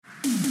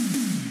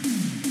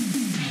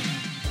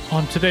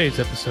On today's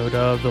episode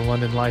of the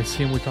London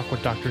Lyceum, we talk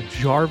with Dr.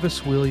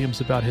 Jarvis Williams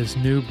about his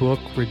new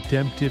book,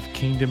 Redemptive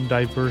Kingdom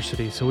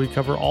Diversity. So we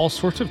cover all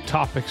sorts of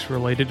topics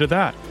related to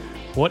that.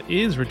 What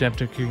is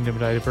redemptive kingdom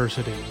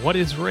diversity? What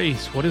is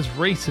race? What is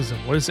racism?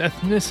 What is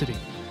ethnicity?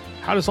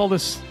 How does all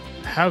this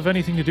have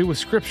anything to do with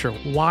Scripture?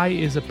 Why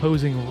is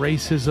opposing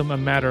racism a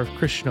matter of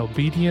Christian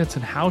obedience?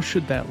 And how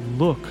should that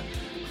look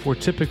for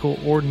typical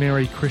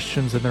ordinary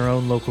Christians in their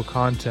own local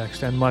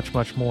context, and much,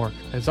 much more.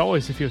 As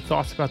always, if you have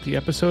thoughts about the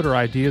episode or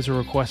ideas or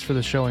requests for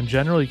the show in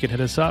general, you can hit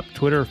us up,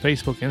 Twitter,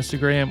 Facebook,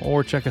 Instagram,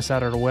 or check us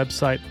out at our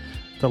website,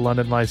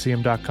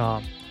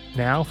 thelondonlyceum.com.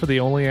 Now, for the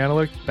only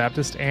Analytic,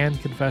 Baptist, and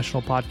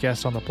confessional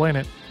podcast on the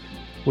planet,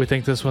 we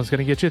think this one's going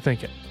to get you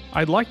thinking.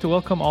 I'd like to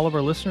welcome all of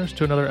our listeners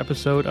to another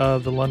episode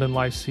of the London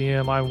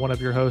Lyceum. I'm one of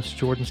your hosts,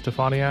 Jordan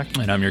Stefaniak.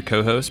 And I'm your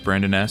co-host,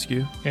 Brandon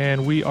Askew.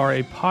 And we are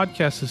a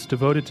podcast that's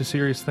devoted to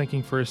serious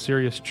thinking for a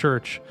serious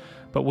church.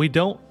 But we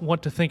don't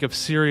want to think of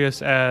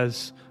serious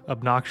as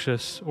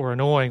obnoxious or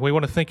annoying. We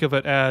want to think of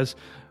it as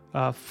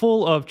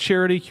full of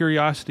charity,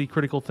 curiosity,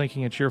 critical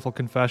thinking, and cheerful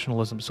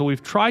confessionalism. So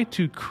we've tried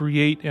to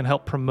create and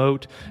help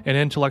promote an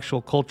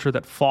intellectual culture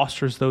that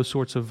fosters those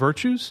sorts of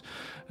virtues.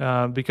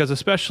 Because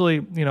especially,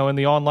 in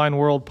the online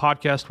world,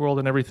 podcast world,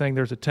 and everything,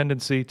 there's a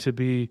tendency to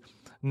be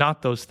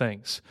not those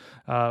things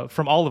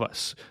from all of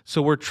us.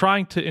 So we're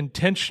trying to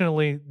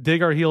intentionally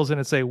dig our heels in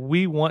and say,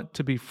 we want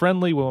to be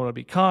friendly, we want to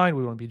be kind,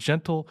 we want to be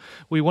gentle.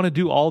 We want to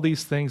do all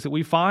these things that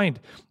we find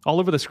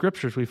all over the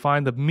Scriptures. We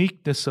find the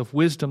meekness of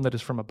wisdom that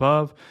is from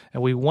above,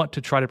 and we want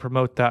to try to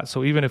promote that.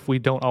 So even if we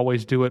don't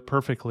always do it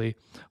perfectly,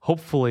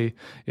 hopefully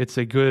it's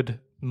a good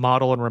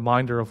model and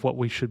reminder of what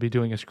we should be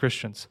doing as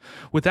Christians.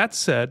 With that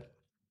said,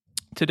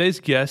 today's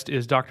guest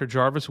is Dr.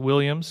 Jarvis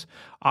Williams.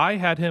 I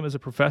had him as a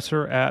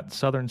professor at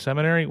Southern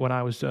Seminary when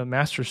I was a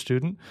master's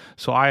student,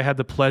 so I had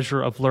the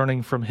pleasure of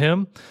learning from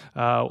him. It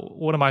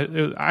was one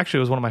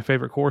of my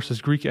favorite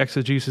courses, Greek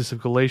Exegesis of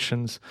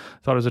Galatians.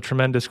 Thought it was a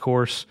tremendous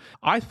course.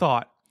 I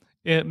thought,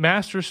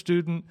 master's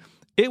student,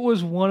 it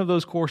was one of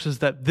those courses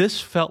that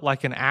this felt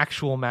like an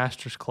actual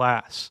master's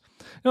class.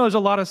 There's a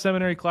lot of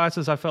seminary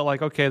classes I felt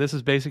like, okay, this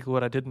is basically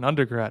what I did in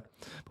undergrad.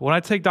 But when I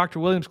take Dr.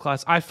 Williams'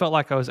 class, I felt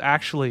like I was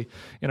actually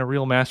in a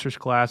real master's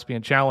class,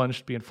 being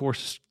challenged, being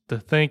forced to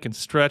think and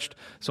stretched.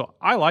 So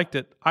I liked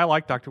it. I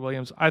liked Dr.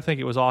 Williams. I think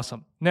it was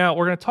awesome. Now,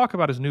 we're going to talk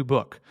about his new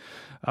book,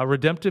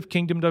 Redemptive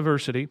Kingdom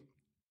Diversity,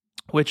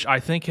 which I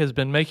think has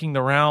been making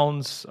the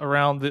rounds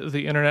around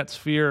the internet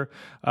sphere.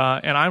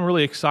 And I'm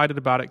really excited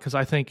about it because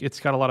I think it's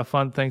got a lot of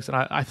fun things. And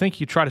I think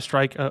you try to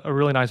strike a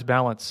really nice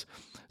balance.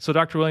 So,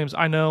 Dr. Williams,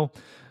 I know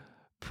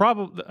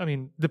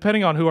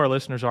depending on who our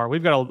listeners are,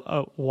 we've got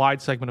a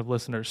wide segment of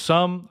listeners.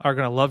 Some are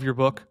going to love your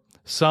book.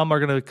 Some are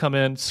going to come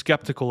in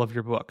skeptical of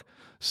your book.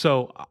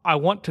 So I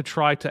want to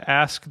try to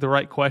ask the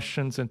right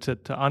questions and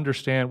to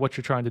understand what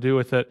you're trying to do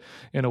with it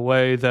in a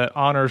way that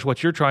honors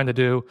what you're trying to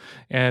do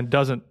and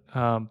doesn't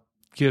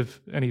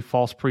give any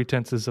false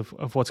pretenses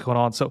of what's going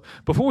on. So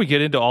before we get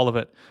into all of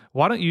it,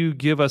 why don't you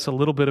give us a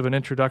little bit of an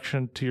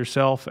introduction to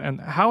yourself, and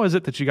how is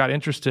it that you got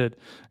interested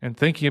in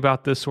thinking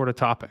about this sort of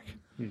topic?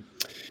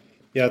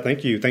 Yeah,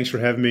 thank you. Thanks for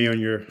having me on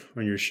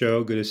your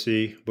show. Good to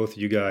see both of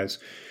you guys.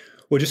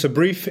 Well, just a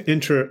brief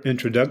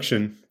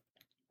introduction.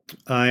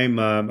 I've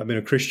been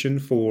a Christian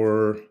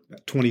for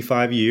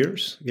 25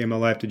 years. Gave my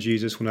life to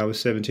Jesus when I was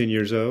 17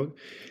 years old,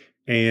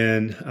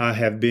 and I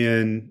have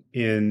been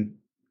in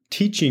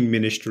teaching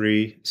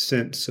ministry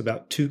since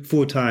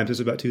full-time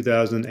since about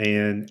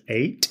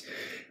 2008.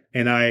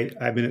 And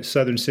I've been at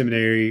Southern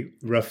Seminary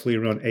roughly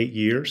around 8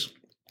 years.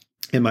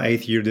 In my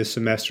 8th year this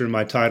semester,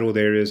 my title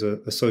there is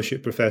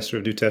Associate Professor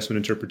of New Testament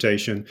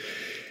Interpretation.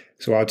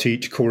 So I'll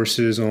teach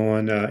courses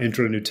on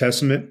Intro to New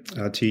Testament.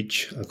 I'll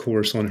teach a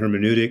course on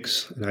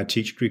hermeneutics, and I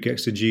teach Greek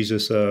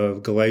exegesis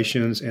of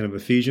Galatians and of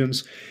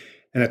Ephesians.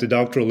 And at the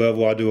doctoral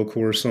level, I'll do a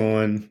course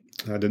on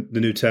the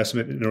New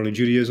Testament and early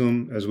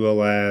Judaism, as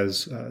well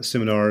as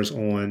seminars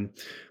on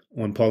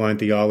Pauline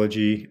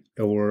theology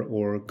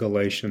or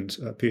Galatians,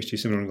 PhD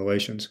seminar on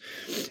Galatians.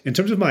 In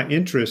terms of my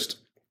interest,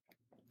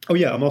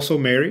 I'm also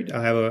married.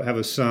 I have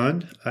a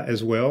son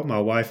as well. My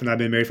wife and I have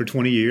been married for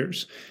 20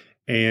 years,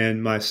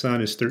 and my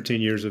son is 13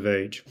 years of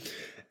age.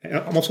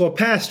 I'm also a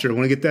pastor. I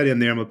want to get that in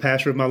there. I'm a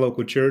pastor of my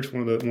local church,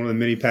 one of the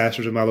many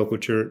pastors of my local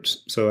church.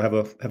 So I have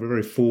a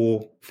very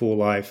full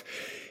life.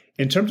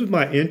 In terms of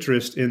my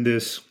interest in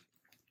this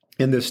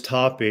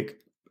topic,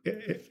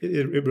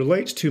 it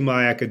relates to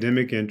my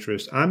academic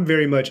interest. I'm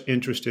very much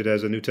interested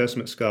as a New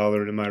Testament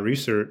scholar in my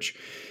research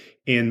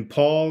in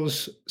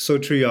Paul's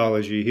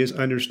soteriology, his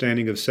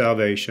understanding of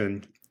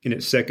salvation in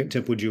its Second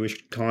Temple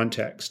Jewish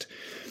context.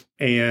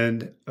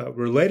 And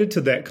related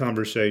to that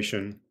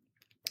conversation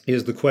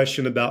is the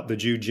question about the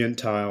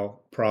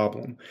Jew-Gentile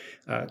problem.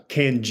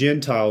 Can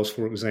Gentiles,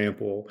 for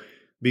example,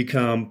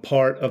 become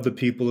part of the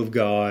people of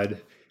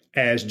God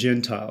as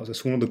Gentiles?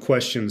 That's one of the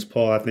questions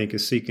Paul, I think,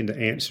 is seeking to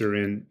answer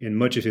in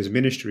much of his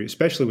ministry,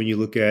 especially when you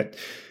look at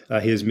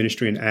his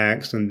ministry in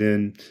Acts and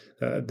then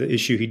the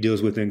issue he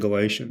deals with in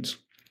Galatians.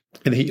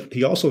 And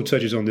he also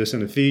touches on this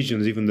in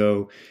Ephesians, even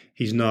though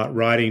he's not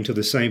writing to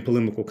the same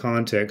polemical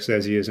context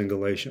as he is in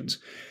Galatians.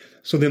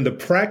 So then the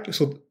practice,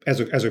 so as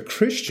a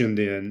Christian,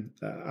 then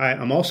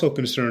I'm also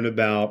concerned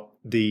about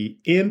the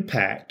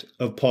impact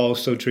of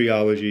Paul's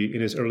soteriology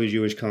in his early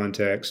Jewish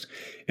context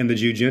and the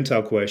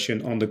Jew-Gentile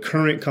question on the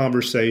current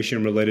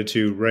conversation related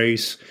to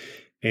race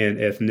and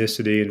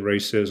ethnicity and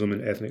racism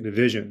and ethnic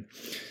division.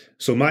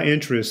 So my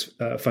interest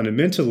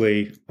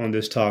fundamentally on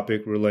this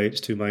topic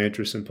relates to my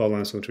interest in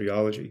Pauline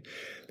soteriology.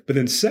 But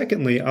then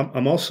secondly,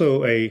 I'm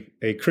also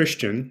a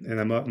Christian, and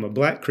I'm a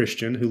Black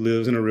Christian who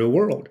lives in a real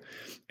world.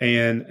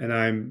 And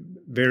I'm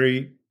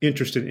very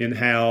interested in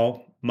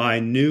how my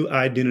new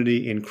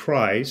identity in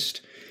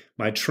Christ,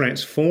 my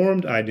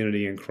transformed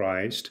identity in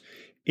Christ,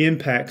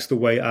 impacts the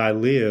way I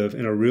live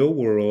in a real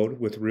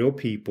world with real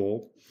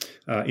people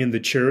in the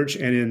church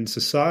and in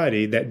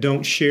society that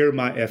don't share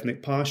my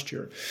ethnic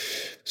posture.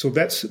 So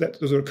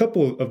those are a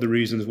couple of the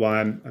reasons why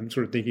I'm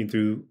sort of thinking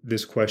through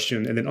this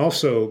question. And then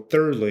also,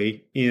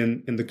 thirdly,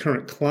 in the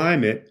current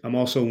climate, I'm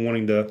also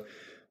wanting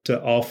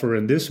to offer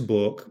in this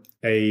book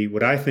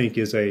what I think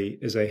is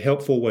a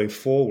helpful way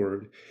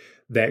forward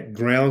that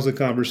grounds the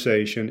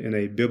conversation in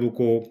a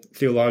biblical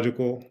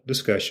theological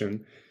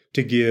discussion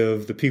to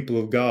give the people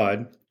of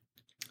God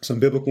some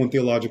biblical and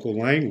theological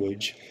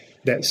language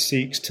that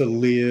seeks to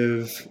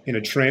live in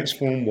a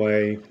transformed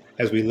way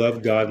as we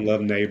love God and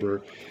love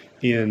neighbor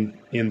in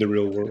the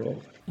real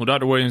world. Well,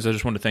 Dr. Williams, I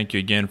just want to thank you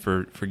again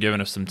for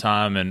giving us some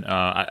time, and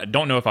I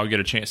don't know if I'll get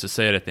a chance to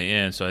say it at the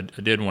end, so I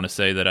did want to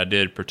say that I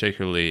did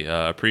particularly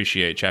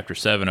appreciate Chapter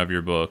 7 of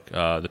your book,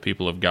 The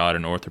People of God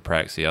and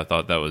Orthopraxy. I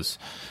thought that was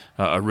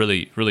a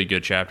really, really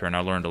good chapter, and I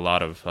learned a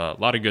lot of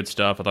good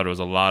stuff. I thought it was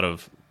a lot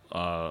of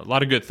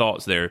good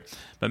thoughts there.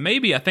 But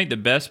maybe I think the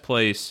best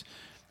place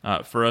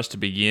for us to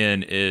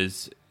begin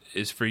is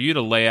for you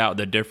to lay out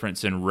the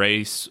difference in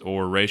race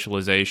or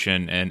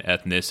racialization and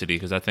ethnicity,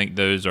 because I think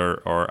those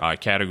are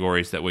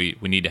categories that we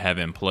need to have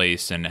in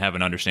place and have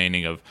an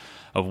understanding of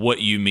what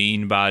you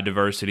mean by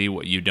diversity,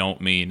 what you don't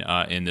mean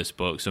in this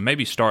book. So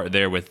maybe start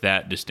there with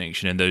that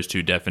distinction and those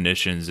two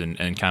definitions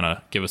and kind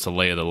of give us a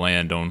lay of the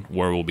land on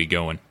where we'll be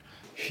going.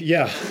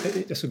 Yeah,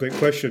 that's a great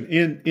question.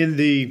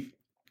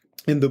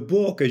 In the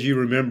book, as you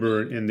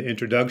remember in the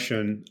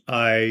introduction,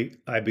 I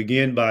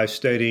begin by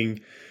stating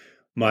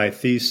my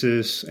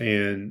thesis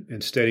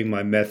and stating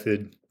my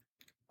method,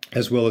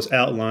 as well as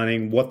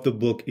outlining what the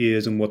book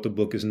is and what the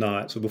book is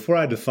not. So before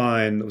I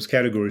define those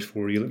categories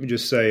for you, let me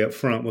just say up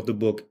front what the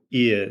book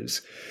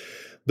is.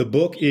 The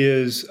book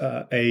is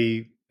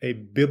a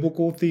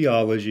biblical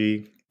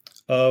theology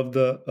of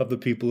the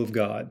people of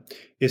God.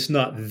 It's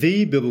not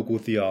the biblical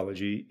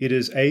theology. It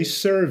is a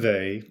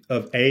survey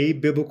of a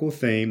biblical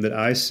theme that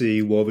I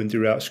see woven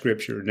throughout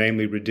Scripture,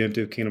 namely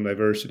redemptive kingdom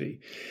diversity.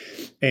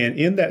 And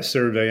in that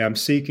survey, I'm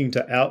seeking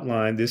to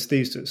outline this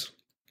thesis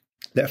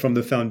that from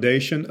the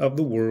foundation of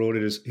the world,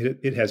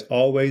 it has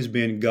always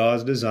been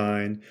God's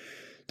design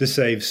to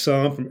save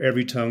some from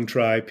every tongue,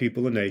 tribe,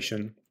 people, and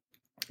nation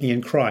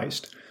in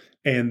Christ.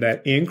 And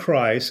that in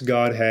Christ,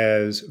 God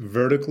has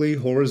vertically,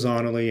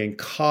 horizontally, and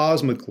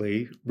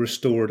cosmically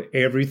restored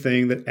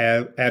everything that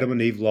Adam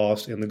and Eve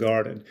lost in the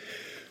garden.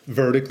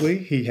 Vertically,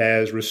 he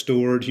has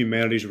restored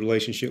humanity's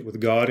relationship with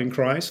God in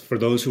Christ for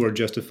those who are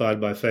justified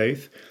by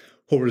faith.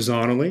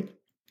 Horizontally,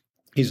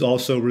 he's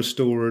also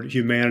restored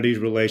humanity's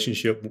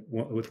relationship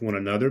with one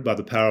another by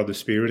the power of the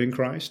Spirit in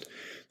Christ.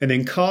 And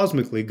then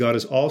cosmically, God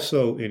is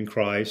also in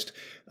Christ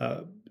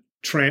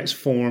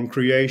transformed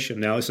creation.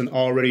 Now, it's an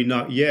already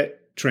not yet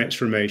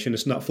transformation.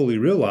 It's not fully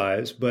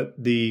realized, but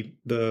the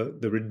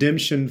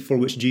redemption for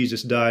which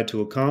Jesus died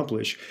to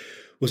accomplish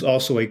was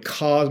also a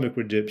cosmic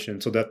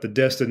redemption, so that the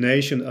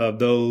destination of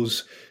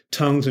those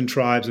tongues and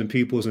tribes and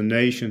peoples and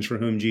nations for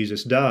whom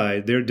Jesus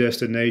died, their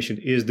destination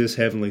is this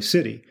heavenly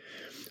city,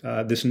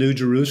 this new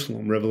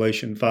Jerusalem.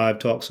 Revelation 5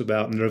 talks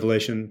about, and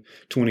Revelation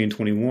 20 and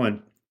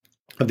 21,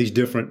 of these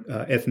different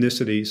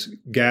ethnicities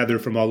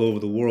gathered from all over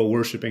the world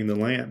worshiping the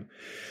Lamb.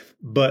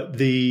 But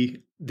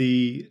the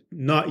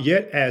not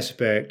yet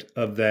aspect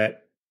of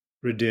that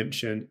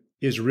redemption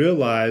is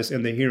realized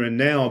in the here and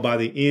now by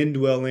the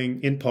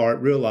in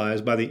part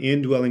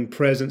indwelling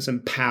presence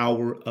and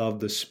power of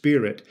the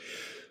Spirit.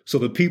 So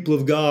the people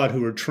of God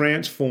who are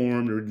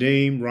transformed,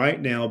 redeemed right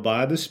now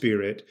by the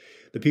Spirit,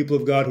 the people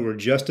of God who are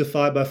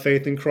justified by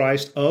faith in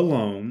Christ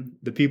alone,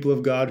 the people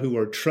of God who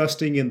are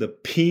trusting in the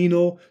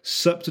penal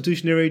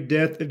substitutionary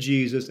death of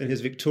Jesus and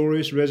his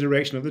victorious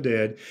resurrection of the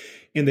dead,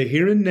 in the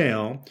here and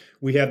now,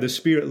 we have the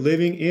Spirit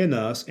living in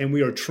us, and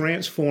we are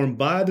transformed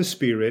by the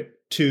Spirit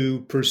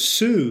to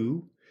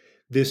pursue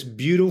this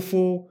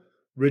beautiful,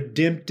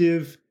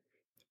 redemptive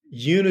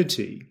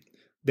unity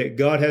that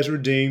God has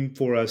redeemed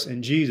for us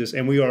in Jesus.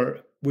 And we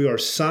are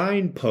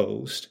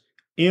signposts,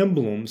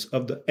 emblems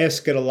of the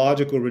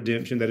eschatological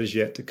redemption that is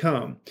yet to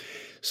come,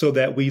 so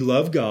that we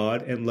love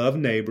God and love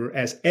neighbor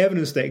as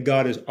evidence that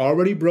God has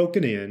already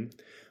broken in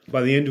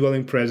by the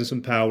indwelling presence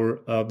and power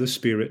of the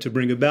Spirit to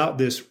bring about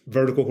this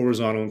vertical,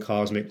 horizontal, and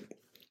cosmic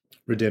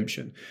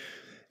redemption.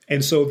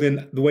 And so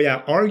then the way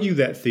I argue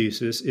that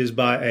thesis is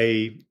by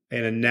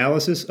an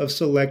analysis of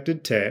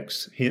selected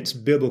texts, hence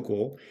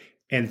biblical,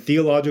 and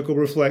theological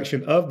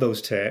reflection of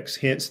those texts,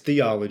 hence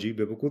theology,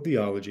 biblical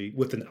theology,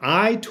 with an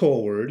eye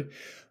toward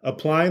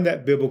applying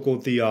that biblical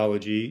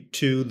theology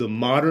to the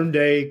modern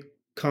day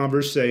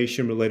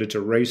conversation related to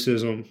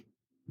racism,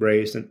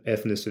 race, and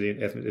ethnicity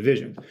and ethnic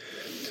division.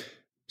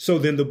 So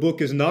then the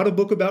book is not a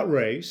book about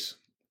race,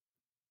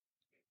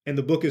 and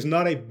the book is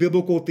not a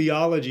biblical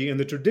theology in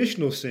the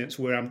traditional sense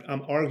where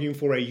I'm arguing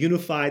for a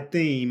unified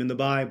theme in the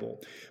Bible,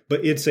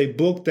 but it's a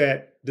book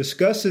that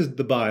discusses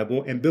the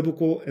Bible and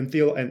biblical and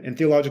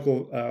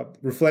theological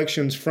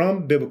reflections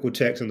from biblical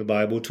texts in the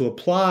Bible to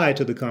apply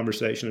to the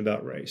conversation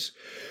about race.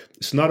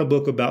 It's not a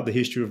book about the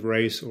history of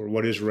race or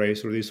what is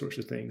race or these sorts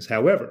of things.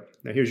 However,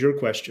 now here's your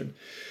question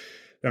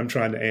that I'm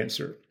trying to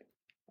answer.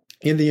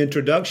 In the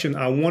introduction,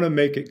 I want to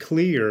make it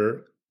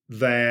clear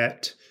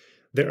that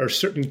there are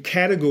certain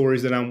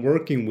categories that I'm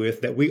working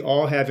with that we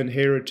all have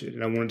inherited,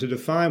 and I wanted to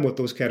define what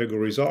those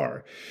categories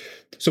are.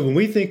 So when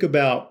we think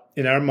about,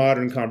 in our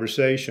modern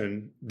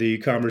conversation, the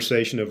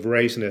conversation of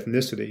race and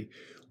ethnicity,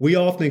 we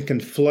often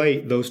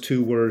conflate those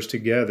two words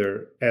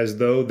together as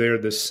though they're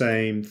the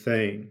same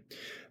thing.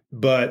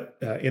 But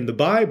in the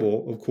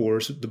Bible, of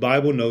course, the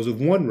Bible knows of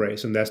one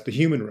race, and that's the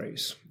human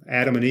race.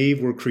 Adam and Eve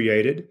were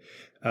created,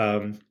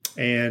 and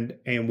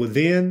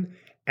within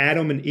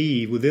Adam and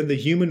Eve, within the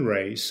human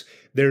race,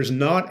 there's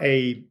not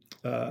a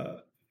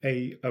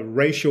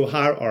racial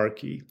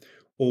hierarchy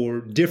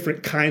or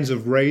different kinds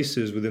of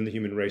races within the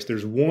human race.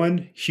 There's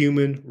one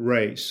human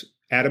race,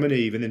 Adam and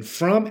Eve, and then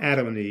from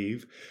Adam and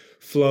Eve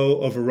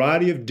flow a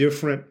variety of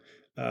different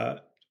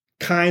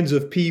kinds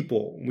of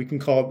people. We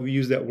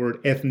use that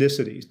word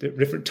ethnicities,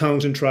 different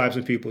tongues and tribes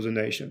and peoples and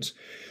nations.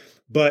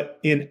 But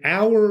in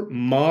our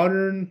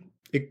modern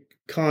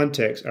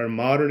context, our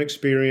modern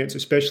experience,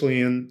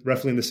 especially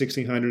roughly in the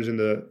 1600s in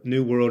the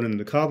New World and in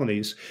the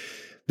colonies,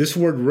 this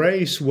word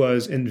race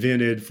was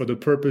invented for the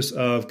purpose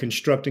of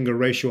constructing a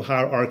racial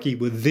hierarchy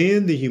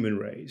within the human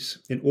race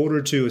in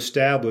order to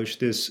establish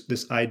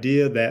this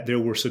idea that there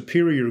were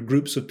superior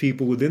groups of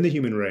people within the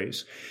human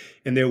race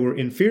and there were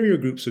inferior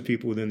groups of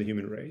people within the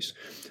human race.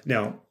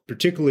 Now,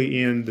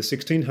 particularly in the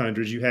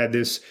 1600s, you had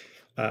this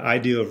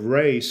idea of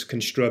race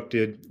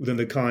constructed within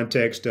the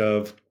context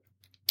of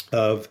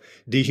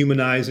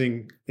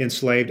dehumanizing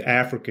enslaved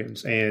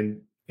Africans,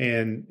 and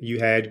you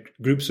had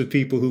groups of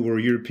people who were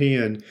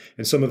European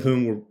and some of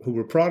whom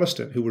were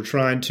Protestant, who were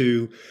trying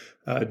to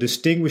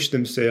distinguish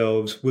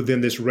themselves within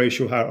this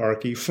racial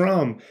hierarchy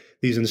from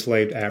these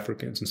enslaved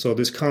Africans. And so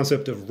this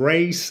concept of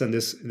race and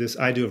this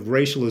idea of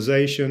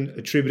racialization,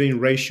 attributing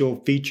racial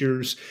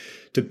features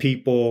to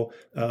people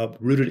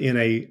rooted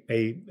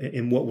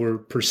in what were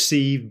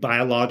perceived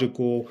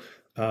biological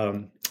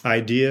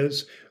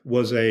ideas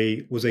was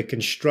a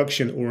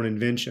construction or an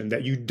invention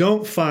that you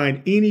don't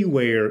find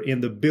anywhere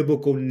in the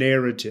biblical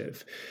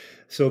narrative.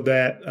 So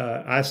that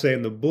I say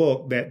in the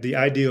book that the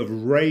idea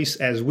of race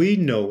as we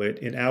know it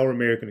in our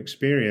American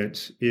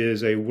experience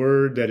is a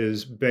word that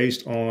is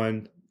based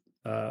on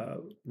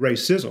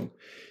racism,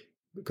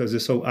 because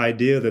this whole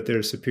idea that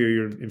there's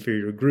superior and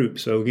inferior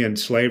groups. So again,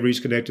 slavery is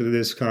connected to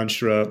this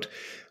construct,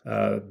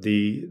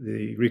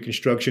 the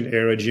Reconstruction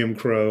era, Jim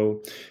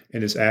Crow,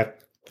 and its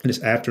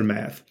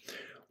aftermath.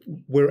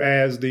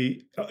 Whereas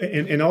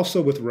and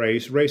also with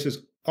race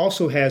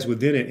also has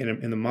within it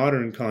in the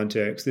modern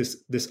context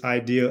this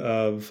idea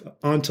of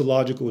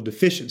ontological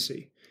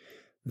deficiency,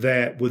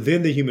 that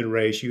within the human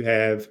race you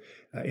have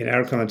in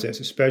our context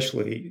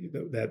especially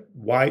that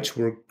whites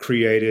were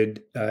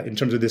created in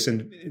terms of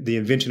the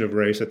invention of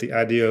race, that the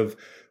idea of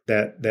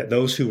that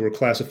those who were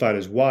classified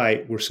as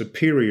white were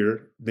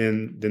superior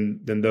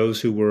than those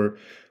who were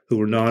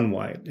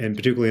non-white, and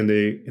particularly in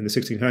the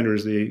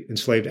 1600s, the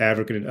enslaved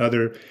African and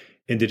other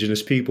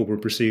indigenous people were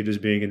perceived as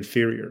being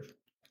inferior.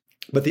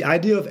 But the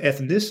idea of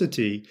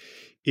ethnicity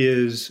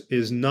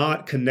is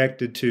not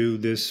connected to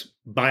this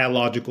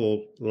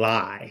biological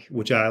lie,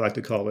 which I like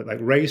to call it. Like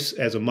race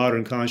as a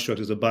modern construct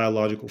is a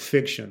biological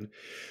fiction.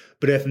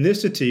 But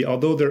ethnicity,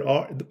 although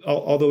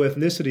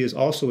ethnicity is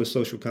also a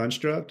social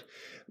construct,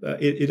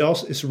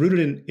 it's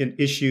rooted in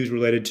issues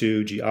related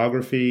to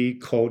geography,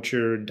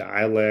 culture,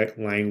 dialect,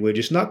 language.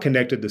 It's not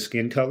connected to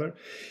skin color.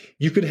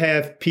 You could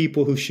have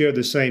people who share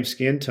the same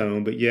skin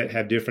tone, but yet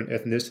have different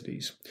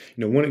ethnicities.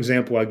 One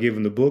example I give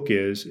in the book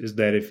is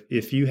that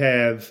if you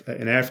have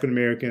an African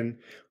American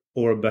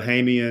or a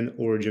Bahamian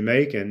or a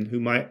Jamaican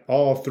who might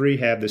all three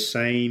have the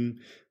same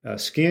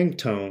skin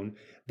tone,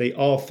 they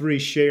all three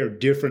share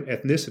different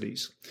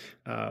ethnicities.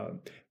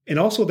 And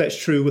also that's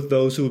true with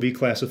those who would be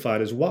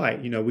classified as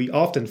white. We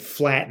often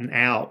flatten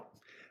out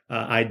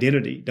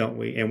identity, don't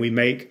we? And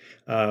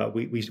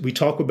we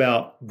talk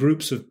about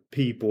groups of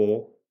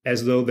people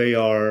as though they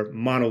are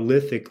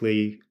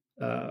monolithically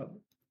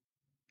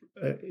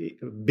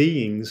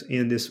beings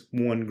in this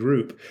one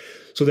group.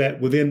 So that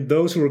within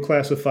those who are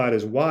classified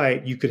as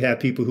white, you could have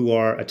people who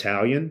are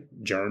Italian,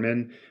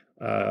 German,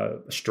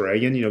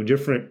 Australian,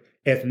 different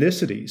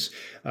ethnicities.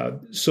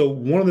 So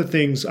one of the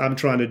things I'm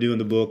trying to do in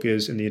the book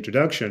is, in the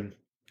introduction,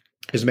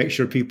 is make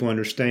sure people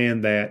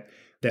understand that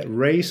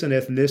race and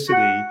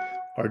ethnicity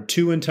are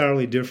two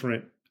entirely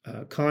different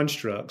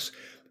constructs.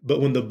 But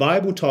when the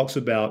Bible talks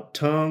about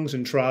tongues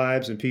and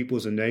tribes and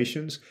peoples and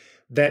nations,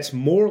 that's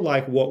more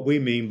like what we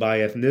mean by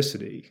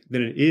ethnicity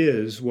than it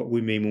is what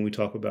we mean when we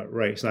talk about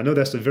race. And I know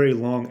that's a very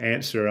long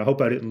answer. I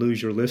hope I didn't lose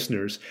your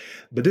listeners,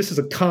 but this is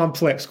a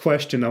complex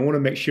question. I want to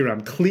make sure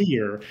I'm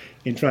clear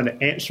in trying to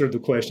answer the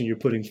question you're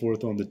putting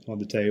forth on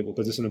the table,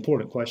 because it's an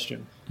important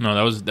question. No,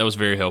 that was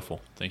very helpful.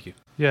 Thank you.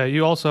 Yeah,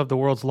 you also have the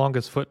world's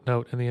longest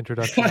footnote in the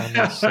introduction on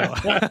this. So.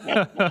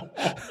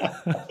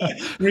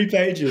 3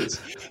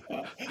 pages.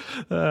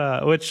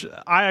 Which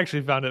I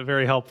actually found it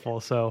very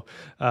helpful. So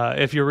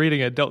if you're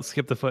reading it, don't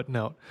skip the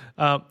footnote.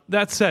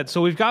 That said,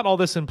 so we've got all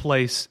this in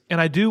place, and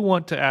I do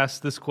want to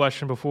ask this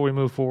question before we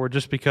move forward,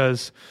 just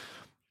because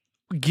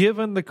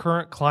given the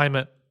current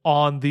climate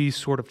on these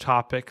sort of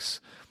topics,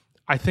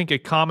 I think a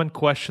common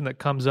question that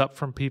comes up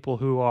from people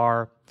who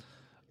are,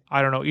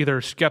 I don't know,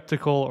 either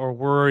skeptical or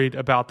worried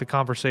about the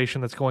conversation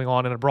that's going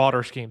on in a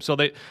broader scheme. So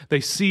they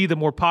see the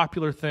more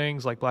popular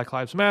things like Black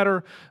Lives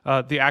Matter,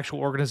 the actual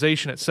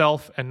organization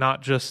itself, and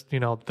not just,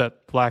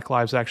 that Black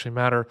Lives actually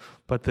matter,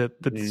 but the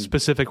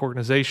specific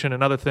organization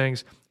and other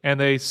things, and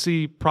they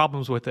see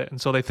problems with it. And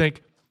so they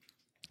think,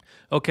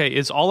 okay,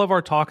 is all of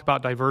our talk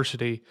about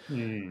diversity,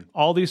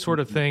 all these sort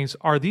of things,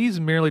 are these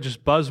merely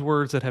just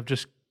buzzwords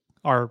that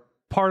are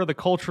part of the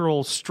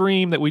cultural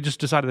stream that we just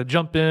decided to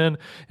jump in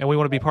and we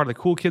want to be part of the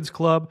cool kids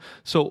club?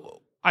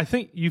 So I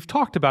think you've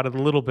talked about it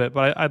a little bit,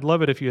 but I'd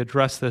love it if you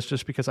address this,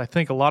 just because I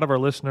think a lot of our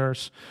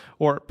listeners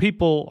or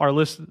people our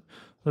listeners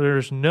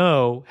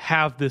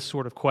have this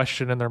sort of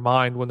question in their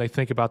mind when they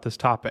think about this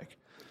topic.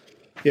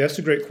 Yeah, that's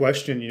a great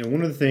question.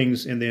 One of the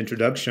things in the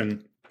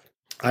introduction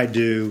I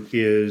do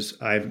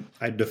is I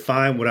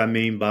define what I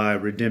mean by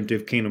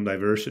redemptive kingdom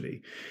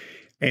diversity.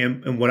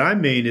 And what I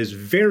mean is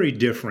very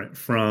different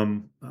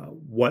from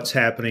what's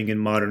happening in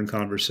modern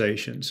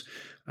conversations.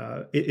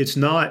 It's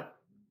not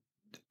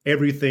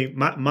everything.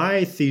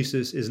 My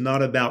thesis is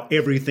not about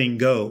everything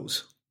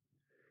goes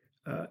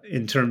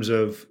in terms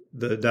of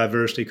the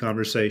diversity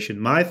conversation.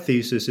 My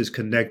thesis is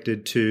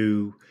connected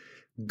to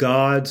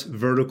God's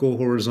vertical,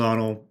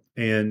 horizontal,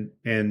 and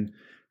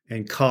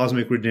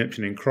cosmic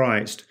redemption in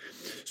Christ.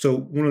 So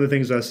one of the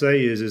things I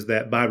say is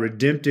that by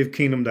redemptive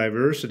kingdom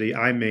diversity,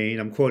 I mean,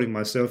 I'm quoting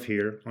myself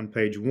here on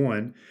page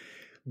 1,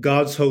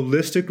 God's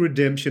holistic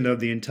redemption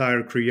of the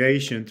entire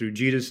creation through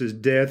Jesus'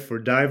 death for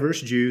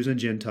diverse Jews and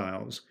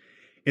Gentiles,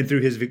 and through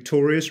his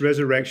victorious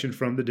resurrection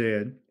from the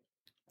dead,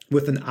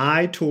 with an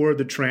eye toward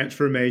the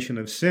transformation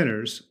of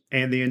sinners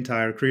and the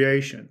entire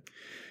creation.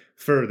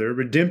 Further,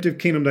 redemptive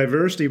kingdom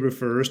diversity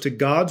refers to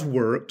God's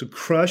work to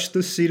crush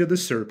the seed of the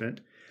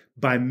serpent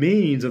by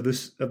means of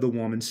the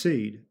woman's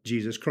seed,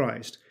 Jesus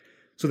Christ,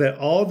 so that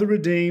all the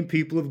redeemed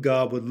people of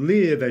God would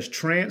live as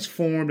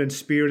transformed and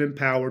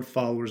spirit-empowered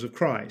followers of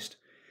Christ.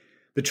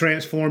 The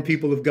transformed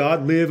people of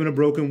God live in a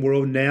broken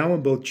world now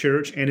in both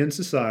church and in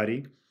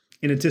society,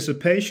 in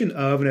anticipation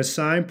of and as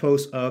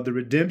signposts of the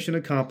redemption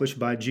accomplished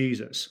by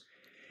Jesus,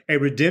 a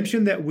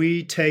redemption that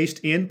we taste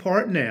in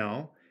part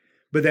now,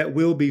 but that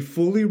will be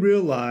fully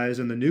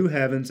realized in the new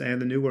heavens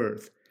and the new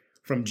earth.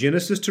 From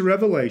Genesis to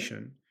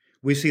Revelation,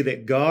 we see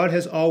that God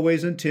has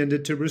always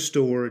intended to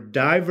restore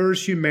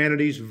diverse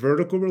humanity's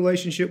vertical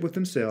relationship with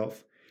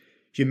himself,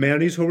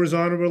 humanity's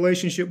horizontal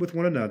relationship with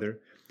one another,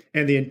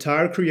 and the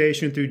entire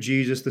creation through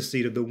Jesus, the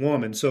seed of the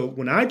woman. So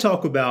when I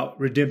talk about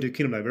redemptive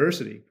kingdom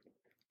diversity,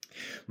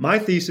 my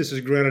thesis is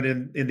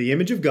grounded in the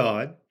image of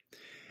God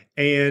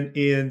and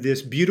in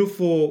this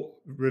beautiful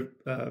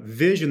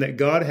vision that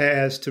God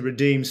has to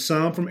redeem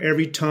some from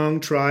every tongue,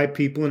 tribe,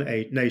 people,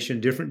 and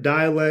nation, different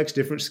dialects,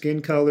 different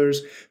skin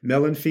colors,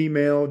 male and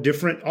female,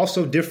 different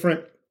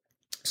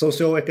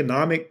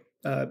socioeconomic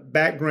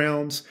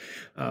backgrounds,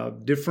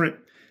 different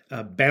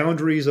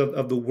boundaries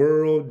of the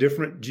world,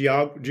 different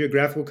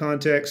geographical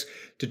contexts,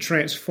 to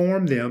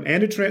transform them and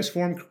to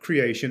transform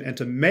creation and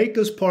to make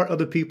us part of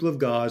the people of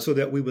God so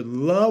that we would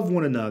love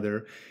one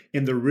another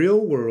in the real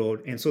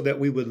world and so that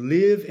we would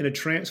live in a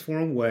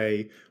transformed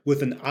way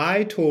with an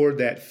eye toward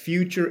that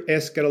future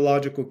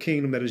eschatological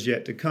kingdom that is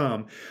yet to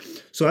come.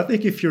 So I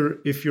think if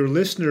your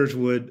listeners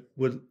would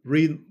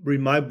read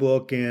my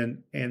book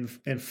and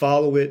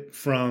follow it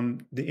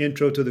from the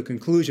intro to the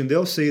conclusion,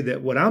 they'll see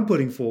that what I'm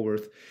putting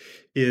forward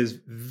is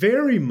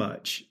very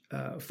much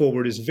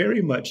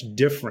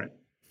different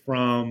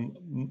from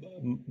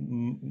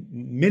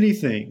many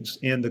things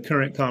in the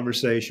current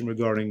conversation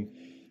regarding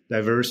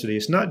diversity.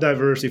 It's not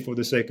diversity for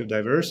the sake of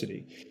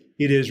diversity.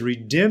 It is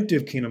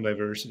redemptive kingdom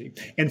diversity.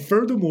 And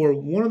furthermore,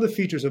 one of the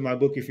features of my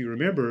book, if you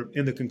remember,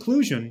 in the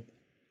conclusion,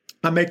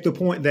 I make the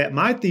point that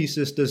my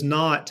thesis does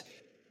not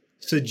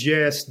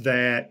suggest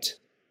that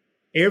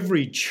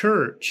every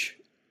church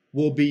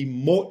will be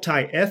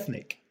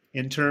multi-ethnic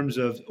in terms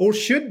of, or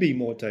should be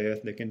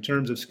multi-ethnic in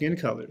terms of skin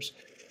colors.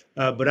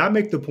 But I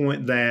make the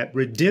point that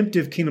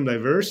redemptive kingdom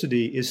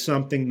diversity is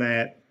something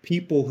that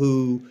people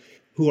who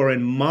who are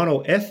in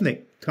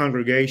monoethnic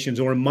congregations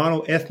or in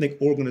monoethnic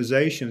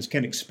organizations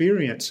can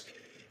experience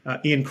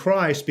in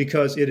Christ,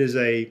 because it is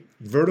a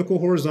vertical,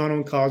 horizontal,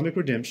 and cosmic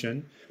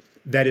redemption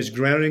that is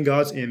grounded in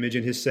God's image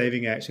and his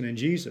saving action in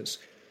Jesus.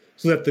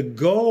 So that the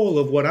goal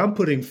of what I'm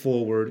putting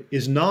forward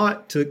is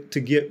not to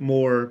get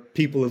more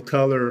people of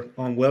color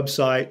on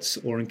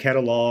websites or in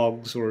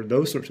catalogs or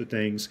those sorts of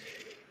things.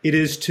 It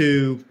is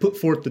to put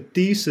forth the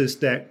thesis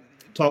that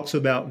talks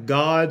about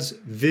God's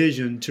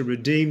vision to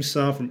redeem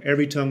some from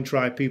every tongue,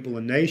 tribe, people,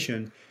 and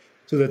nation,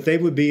 so that they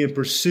would be in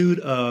pursuit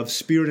of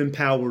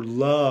Spirit-empowered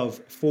love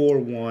for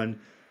one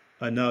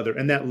another.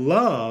 And that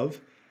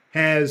love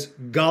has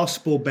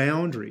gospel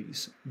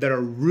boundaries that are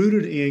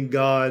rooted in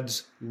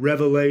God's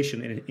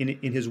revelation and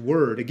in his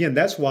word. Again,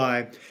 that's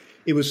why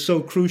it was so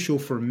crucial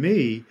for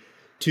me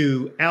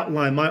to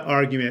outline my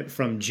argument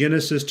from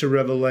Genesis to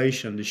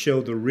Revelation, to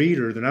show the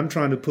reader that I'm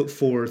trying to put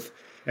forth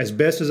as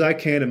best as I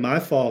can in my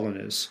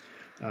fallenness,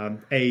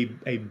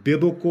 a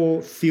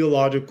biblical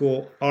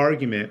theological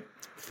argument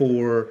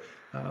for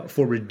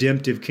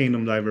redemptive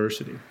kingdom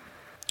diversity.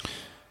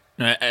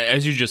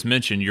 As you just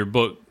mentioned, your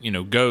book,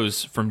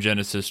 goes from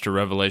Genesis to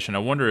Revelation. I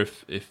wonder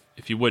if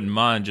you wouldn't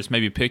mind just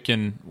maybe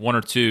picking one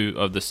or two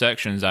of the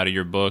sections out of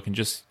your book and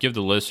just give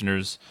the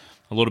listeners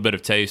a little bit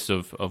of taste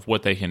of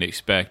what they can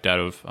expect out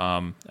of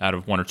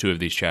one or two of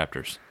these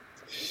chapters.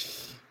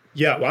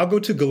 Yeah, well, I'll go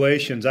to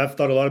Galatians. I've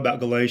thought a lot about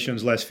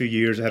Galatians the last few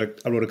years.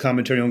 I wrote a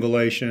commentary on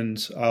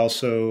Galatians. I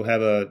also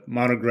have a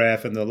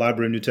monograph in the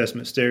Library of New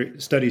Testament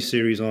Study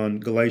series on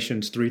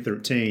Galatians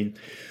 3:13.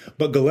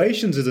 But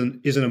Galatians is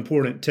an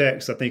important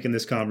text, I think, in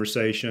this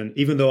conversation,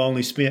 even though I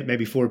only spent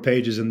maybe 4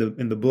 pages in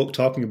the book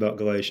talking about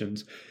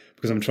Galatians,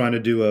 because I'm trying to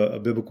do a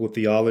biblical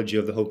theology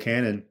of the whole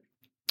canon.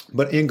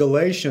 But in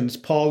Galatians,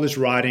 Paul,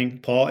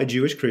 a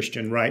Jewish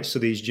Christian, writes to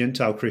these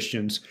Gentile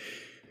Christians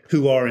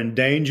who are in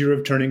danger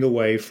of turning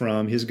away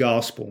from his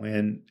gospel.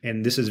 And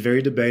this is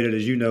very debated,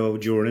 as you know,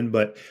 Jordan,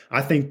 but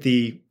I think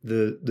the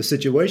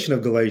situation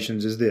of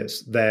Galatians is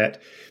this,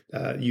 that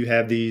you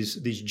have these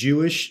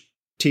Jewish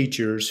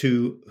teachers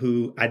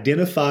who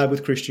identified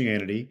with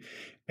Christianity,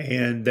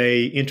 and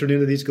they entered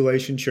into these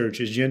Galatian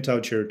churches,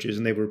 Gentile churches,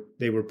 and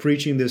they were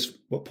preaching this,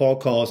 what Paul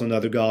calls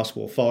another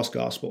gospel, a false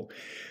gospel.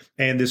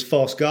 And this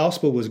false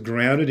gospel was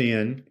grounded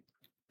in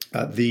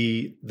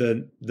the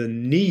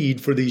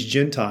need for these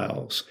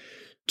Gentiles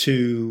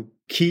to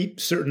keep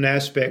certain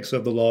aspects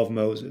of the law of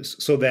Moses,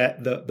 so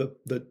that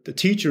the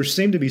teachers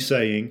seem to be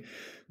saying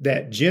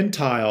that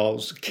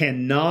Gentiles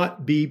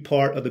cannot be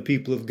part of the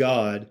people of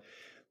God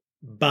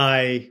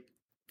by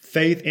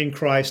faith in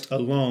Christ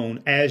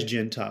alone as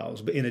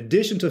Gentiles. But in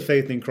addition to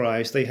faith in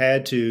Christ, they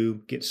had to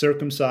get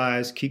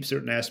circumcised, keep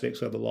certain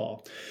aspects of the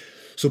law.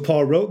 So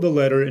Paul wrote the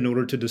letter in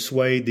order to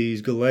dissuade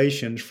these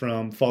Galatians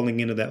from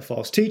falling into that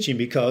false teaching,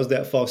 because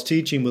that false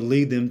teaching would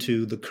lead them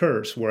to the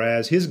curse,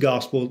 whereas his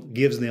gospel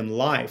gives them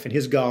life. And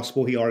his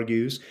gospel, he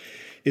argues,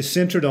 is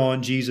centered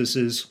on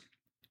Jesus's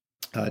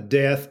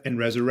death and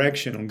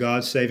resurrection, on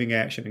God's saving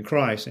action in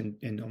Christ,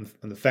 and on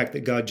the fact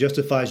that God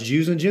justifies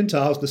Jews and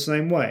Gentiles the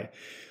same way,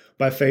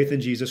 by faith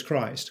in Jesus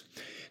Christ.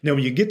 Now,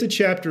 when you get to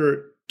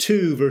chapter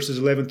 2, verses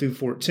 11 through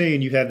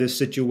 14, you have this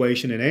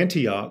situation in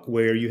Antioch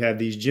where you have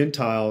these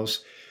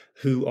Gentiles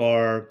who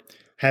are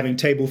having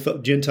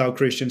Gentile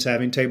Christians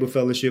having table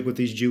fellowship with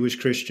these Jewish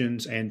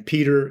Christians, and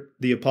Peter,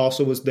 the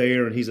apostle, was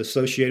there, and he's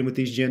associated with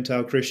these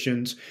Gentile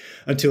Christians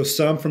until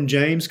some from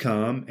James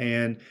come,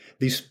 and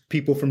these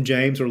people from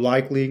James are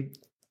likely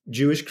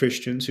Jewish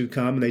Christians who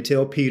come and they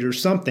tell Peter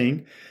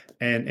something,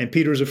 and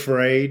Peter's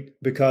afraid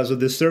because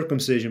of this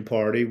circumcision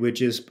party, which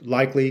is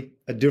likely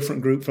a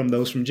different group from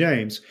those from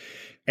James.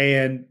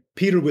 And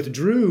Peter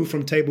withdrew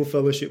from table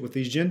fellowship with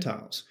these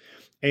Gentiles.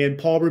 And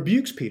Paul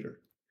rebukes Peter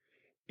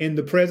in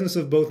the presence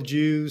of both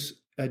Jewish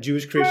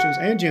Christians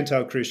and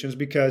Gentile Christians,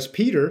 because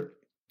Peter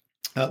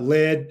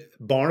led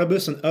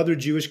Barnabas and other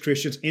Jewish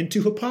Christians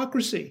into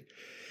hypocrisy.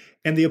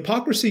 And the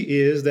hypocrisy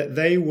is that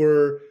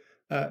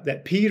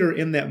that Peter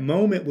in that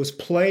moment was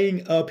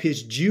playing up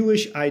his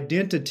Jewish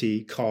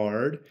identity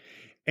card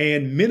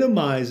and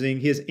minimizing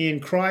his in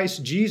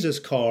Christ Jesus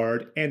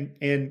card,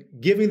 and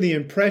giving the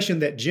impression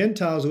that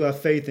Gentiles who have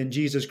faith in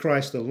Jesus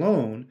Christ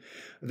alone,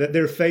 that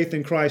their faith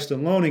in Christ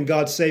alone and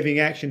God's saving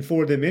action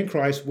for them in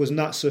Christ was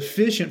not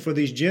sufficient for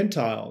these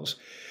Gentiles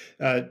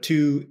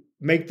to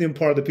make them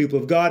part of the people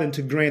of God and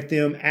to grant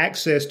them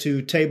access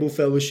to table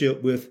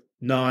fellowship with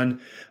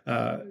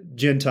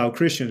non-Gentile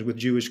Christians, with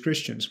Jewish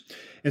Christians.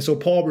 And so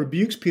Paul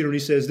rebukes Peter, and he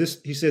says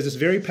this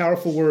very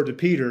powerful word to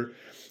Peter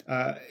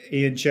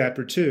in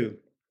chapter 2.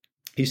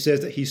 He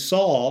says that he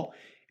saw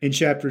in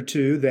chapter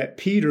 2 that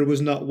Peter was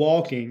not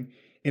walking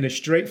in a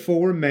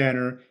straightforward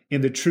manner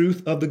in the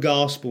truth of the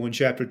gospel in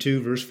chapter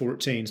 2, verse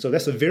 14. So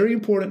that's a very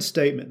important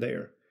statement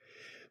there,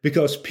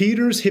 because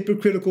Peter's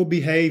hypocritical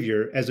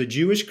behavior as a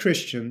Jewish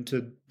Christian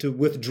to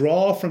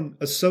withdraw from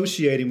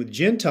associating with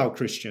Gentile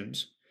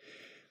Christians,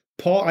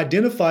 Paul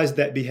identifies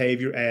that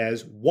behavior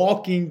as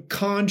walking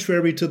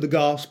contrary to the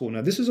gospel.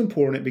 Now, this is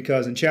important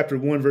because in chapter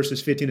 1,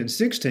 verses 15 and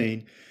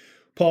 16,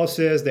 Paul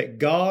says that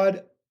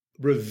God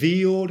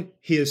revealed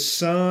his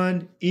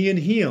Son in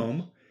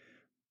him,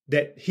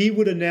 that he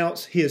would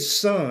announce his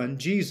Son,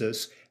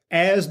 Jesus,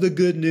 as the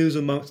good news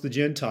amongst the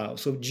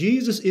Gentiles. So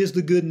Jesus is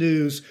the good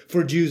news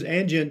for Jews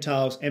and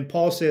Gentiles. And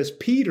Paul says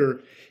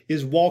Peter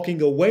is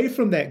walking away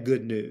from that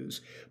good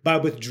news by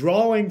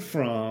withdrawing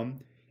from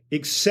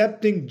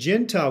accepting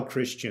Gentile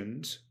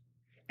Christians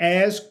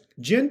as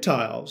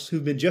Gentiles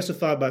who've been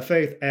justified by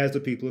faith as the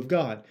people of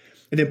God.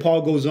 And then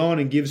Paul goes on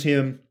and gives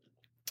him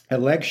a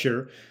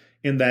lecture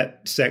in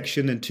that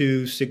section in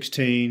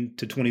 2:16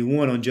 to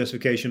 21 on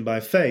justification by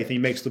faith. He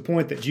makes the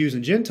point that Jews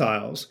and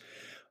Gentiles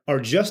are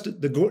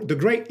just the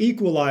great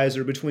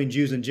equalizer between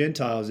Jews and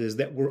Gentiles is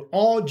that we're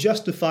all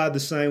justified the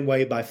same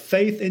way by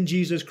faith in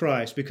Jesus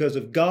Christ because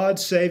of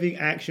God's saving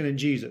action in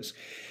Jesus.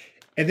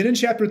 And then in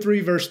chapter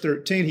 3, verse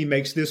 13, he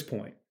makes this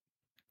point,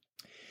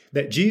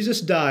 that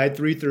Jesus died,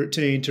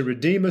 3:13, to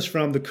redeem us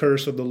from the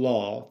curse of the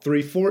law,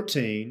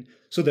 3:14,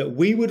 so that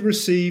we would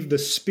receive the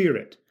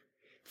Spirit.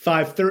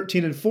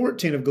 5:13 and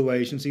 14 of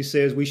Galatians, he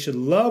says we should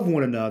love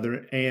one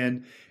another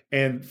and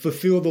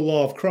fulfill the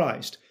law of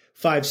Christ.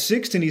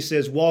 5:16, he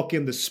says walk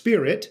in the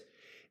Spirit.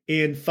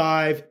 In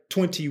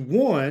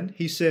 5:21,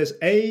 he says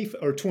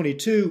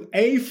 22,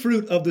 a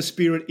fruit of the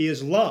Spirit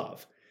is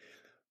love.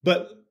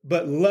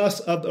 But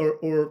lust of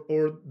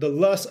or the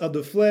lust of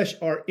the flesh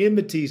are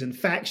enmities and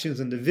factions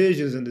and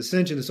divisions and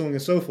dissensions and so on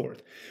and so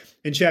forth.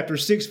 In chapter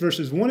 6,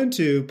 verses 1 and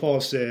 2,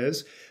 Paul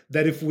says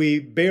that if we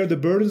bear the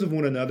burdens of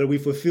one another, we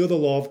fulfill the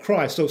law of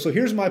Christ. So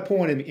here's my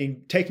point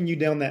in taking you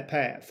down that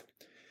path.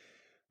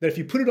 That if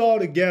you put it all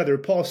together,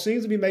 Paul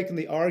seems to be making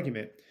the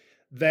argument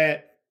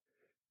that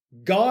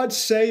God's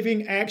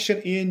saving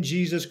action in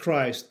Jesus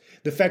Christ,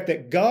 the fact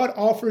that God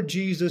offered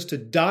Jesus to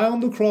die on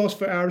the cross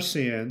for our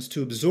sins,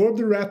 to absorb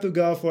the wrath of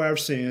God for our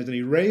sins, and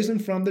he raised him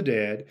from the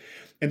dead,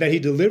 and that he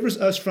delivers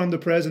us from the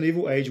present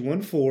evil age,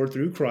 1:4,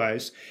 through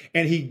Christ,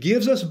 and he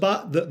gives us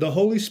by the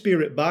Holy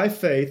Spirit by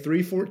faith,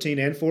 3:14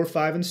 and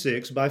 4:5 and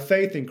 6, by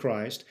faith in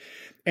Christ,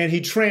 and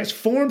he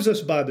transforms us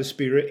by the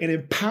Spirit and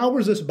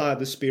empowers us by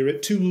the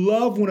Spirit to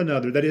love one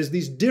another. That is,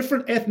 these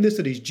different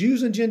ethnicities,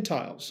 Jews and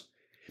Gentiles.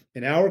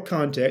 In our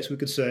context, we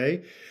could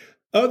say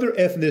other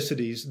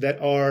ethnicities that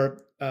are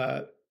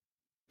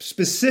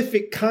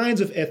specific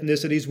kinds of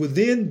ethnicities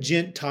within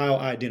Gentile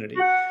identity.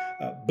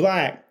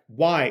 Black,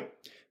 white,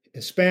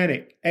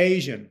 Hispanic,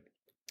 Asian.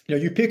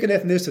 You pick an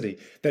ethnicity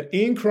that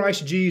in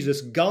Christ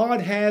Jesus,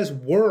 God has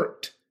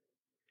worked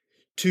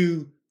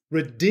to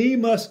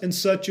redeem us in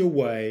such a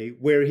way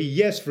where he,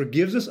 yes,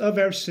 forgives us of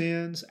our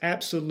sins,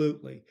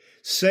 absolutely.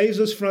 Saves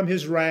us from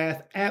his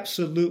wrath,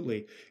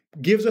 absolutely.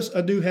 Gives us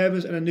a new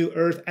heavens and a new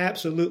earth,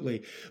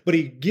 absolutely. But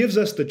he gives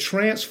us the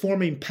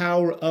transforming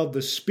power of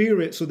the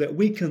Spirit so that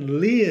we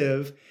can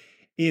live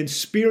in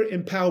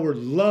Spirit-empowered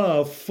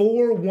love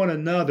for one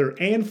another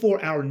and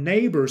for our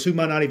neighbors who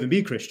might not even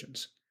be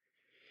Christians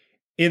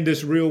in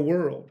this real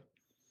world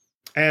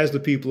as the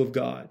people of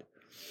God.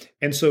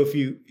 And so if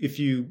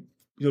you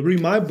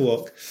read my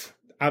book,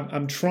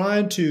 I'm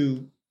trying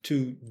to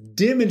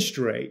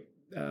demonstrate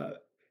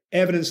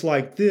evidence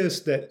like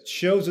this that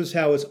shows us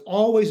how it's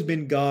always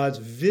been God's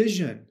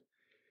vision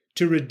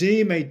to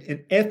redeem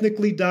an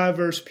ethnically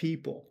diverse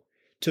people,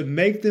 to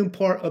make them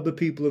part of the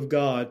people of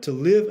God, to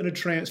live in a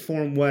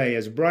transformed way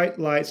as bright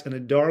lights in a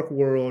dark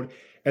world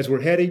as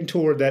we're heading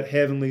toward that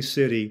heavenly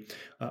city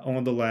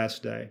on the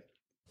last day.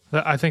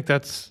 I think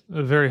that's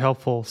a very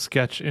helpful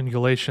sketch in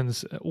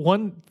Galatians.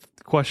 One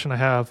question I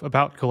have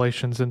about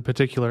Galatians in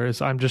particular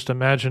is I'm just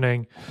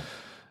imagining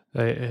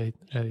a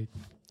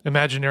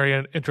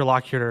imaginary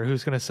interlocutor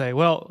who's going to say,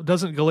 well,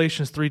 doesn't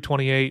Galatians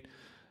 3:28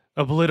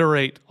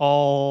 obliterate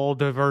all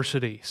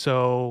diversity?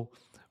 So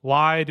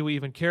why do we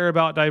even care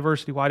about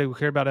diversity? Why do we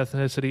care about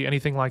ethnicity?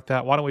 Anything like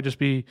that? Why don't we just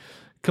be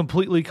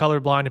completely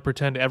colorblind and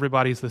pretend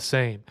everybody's the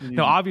same? Mm-hmm.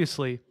 Now,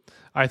 obviously,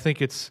 I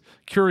think it's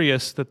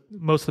curious that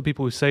most of the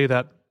people who say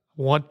that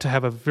want to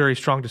have a very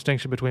strong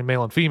distinction between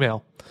male and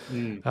female.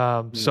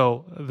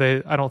 So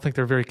I don't think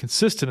they're very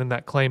consistent in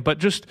that claim. But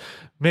just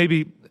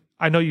maybe,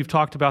 I know you've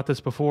talked about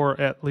this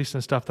before, at least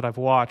in stuff that I've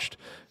watched,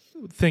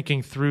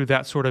 thinking through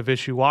that sort of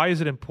issue. Why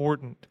is it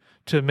important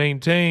to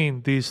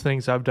maintain these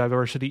things of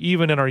diversity,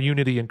 even in our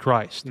unity in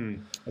Christ?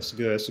 That's a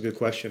good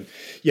question.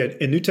 Yeah,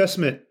 in New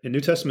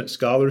Testament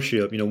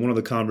scholarship, one of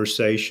the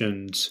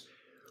conversations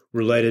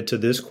related to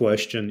this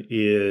question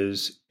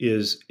is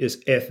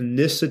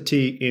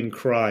ethnicity in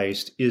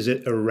Christ, is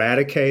it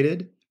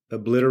eradicated,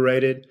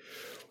 obliterated,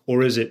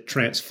 or is it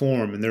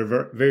transformed? And there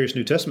are various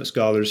New Testament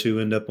scholars who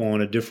end up on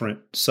a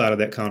different side of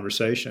that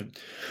conversation.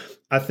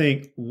 I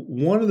think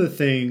one of the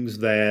things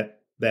that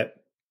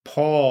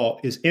Paul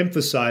is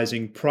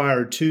emphasizing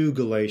prior to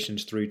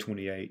Galatians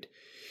 3:28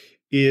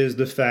 is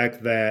the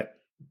fact that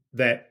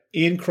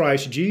in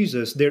Christ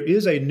Jesus, there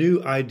is a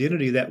new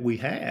identity that we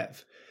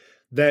have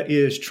that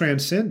is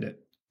transcendent,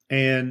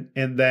 and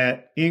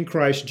that in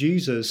Christ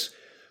Jesus,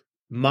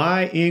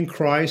 my in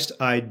Christ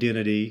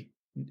identity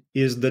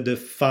is the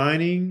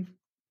defining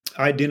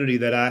identity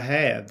that I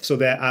have so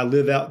that I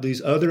live out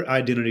these other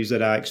identities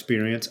that I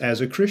experience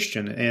as a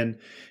Christian.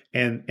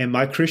 And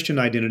my Christian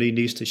identity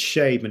needs to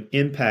shape and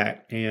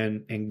impact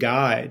and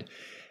guide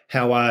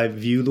how I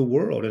view the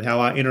world and how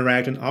I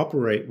interact and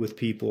operate with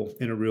people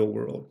in a real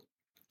world.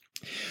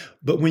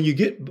 But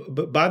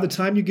by the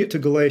time you get to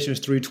Galatians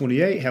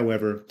 3:28,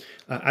 however,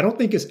 I don't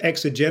think it's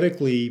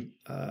exegetically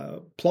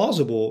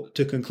plausible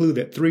to conclude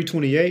that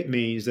 3:28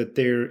 means that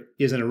there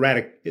is an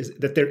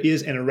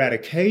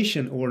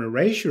eradication or an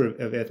erasure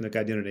of ethnic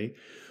identity,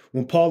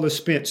 when Paul has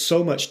spent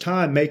so much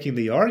time making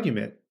the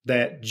argument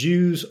that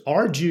Jews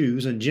are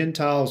Jews and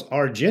Gentiles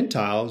are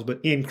Gentiles, but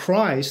in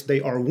Christ they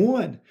are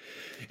one.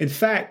 In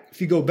fact,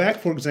 if you go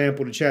back, for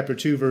example, to chapter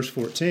 2, verse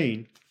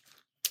 14,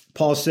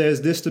 Paul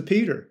says this to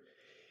Peter.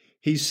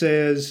 He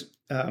says,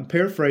 I'm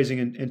paraphrasing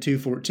in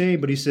 2:14,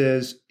 but he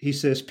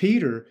says,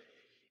 Peter,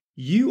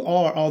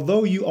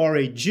 although you are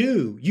a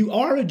Jew,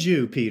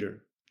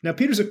 Peter. Now,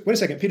 Peter's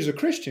a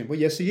Christian. Well,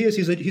 yes, he is.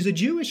 He's a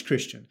Jewish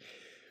Christian.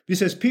 He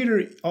says,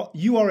 Peter,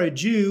 you are a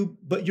Jew,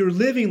 but you're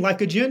living like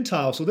a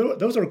Gentile. So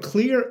those are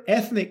clear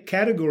ethnic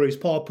categories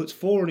Paul puts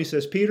forward. He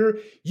says, Peter,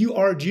 you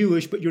are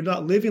Jewish, but you're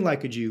not living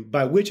like a Jew,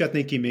 by which I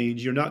think he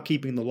means you're not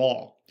keeping the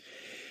law.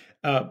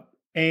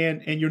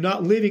 And you're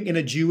not living in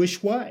a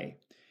Jewish way.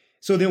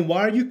 So then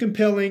why are you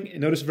compelling,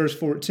 notice verse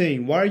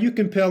 14, why are you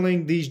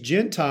compelling these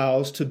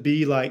Gentiles to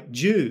be like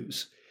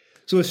Jews?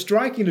 So it's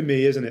striking to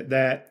me, isn't it,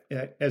 that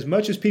as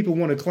much as people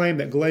want to claim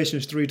that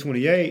Galatians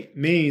 3:28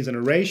 means an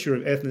erasure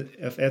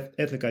of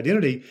ethnic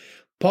identity,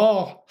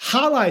 Paul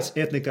highlights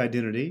ethnic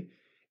identity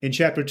in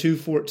chapter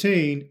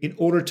 2:14 in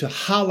order to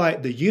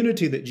highlight the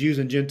unity that Jews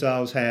and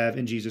Gentiles have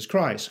in Jesus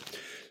Christ.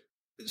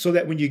 So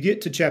that when you get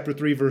to chapter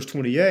 3, verse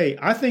 28,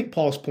 I think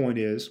Paul's point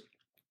is,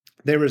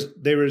 there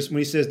is when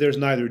he says there's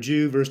neither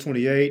Jew, verse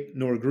 28,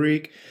 nor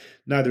Greek,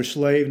 neither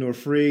slave nor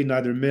free,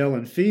 neither male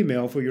and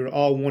female, for you're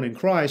all one in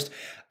Christ.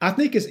 I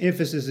think his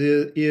emphasis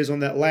is on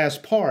that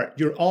last part.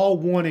 You're all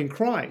one in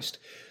Christ.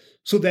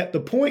 So that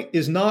the point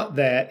is not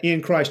that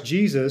in Christ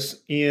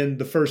Jesus, in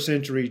the first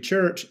century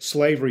church,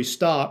 slavery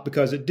stopped,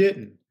 because it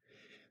didn't.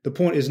 The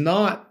point is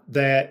not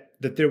that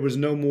there was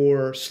no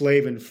more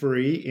slave and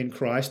free in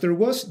Christ. There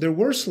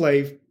were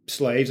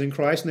slaves in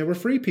Christ, and there were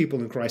free people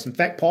in Christ. In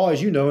fact, Paul,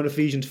 as you know, in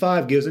Ephesians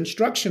 5, gives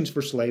instructions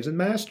for slaves and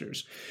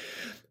masters.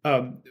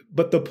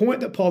 But the point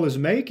that Paul is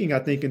making, I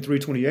think, in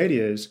 3:28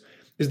 is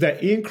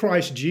that in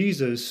Christ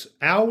Jesus,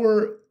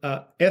 our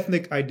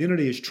ethnic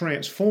identity is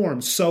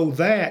transformed so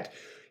that,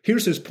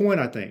 here's his point,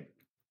 I think,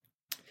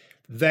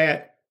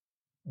 that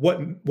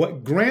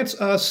what grants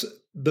us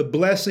the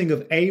blessing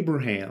of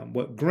Abraham,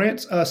 what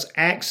grants us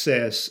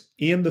access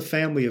in the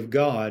family of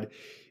God,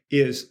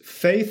 is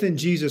faith in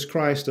Jesus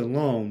Christ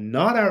alone,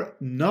 not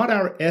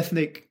our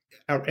ethnic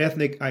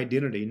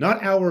identity,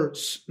 not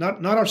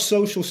our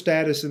social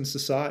status in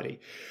society,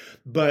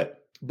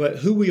 but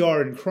who we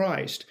are in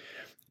Christ.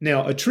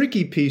 Now, a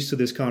tricky piece to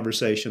this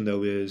conversation,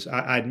 though, is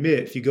I admit,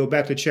 if you go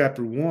back to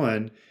chapter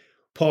 1,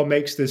 Paul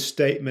makes this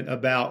statement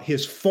about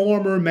his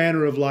former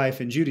manner of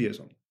life in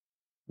Judaism,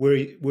 where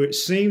he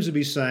seems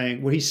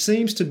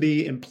to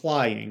be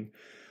implying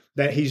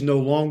that he's no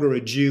longer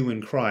a Jew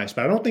in Christ.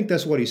 But I don't think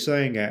that's what he's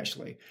saying,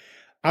 actually.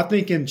 I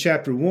think in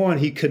chapter 1,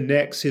 he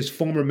connects his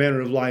former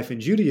manner of life in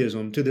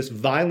Judaism to this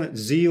violent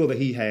zeal that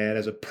he had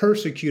as a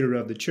persecutor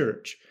of the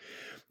church.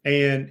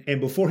 And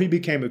before he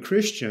became a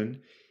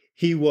Christian,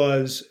 he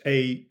was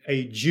a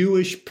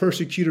Jewish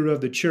persecutor of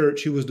the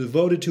church who was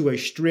devoted to a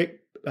strict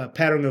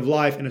pattern of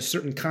life in a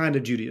certain kind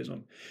of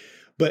Judaism.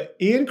 But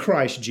in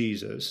Christ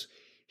Jesus,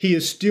 he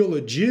is still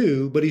a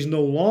Jew, but he's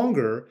no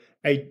longer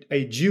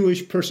a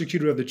Jewish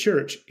persecutor of the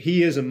church.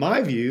 He is, in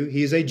my view,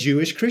 he is a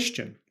Jewish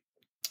Christian.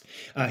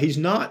 He's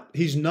not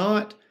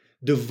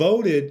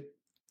devoted.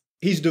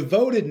 He's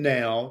devoted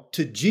now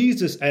to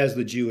Jesus as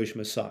the Jewish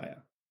Messiah,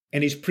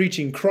 and he's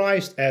preaching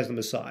Christ as the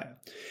Messiah.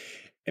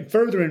 And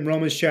further, in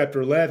Romans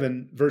chapter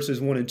 11,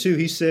 verses 1 and 2,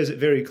 he says it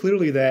very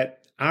clearly that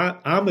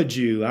I'm a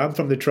Jew. I'm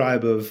from the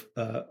tribe of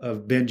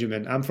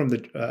Benjamin.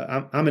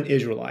 I'm an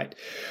Israelite.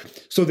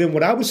 So then,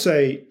 what I would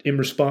say in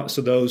response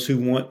to those who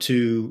want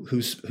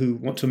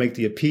to make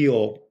the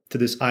appeal to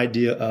this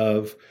idea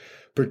of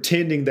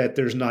pretending that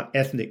there's not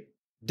ethnic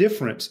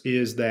difference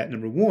is that,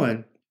 number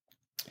one,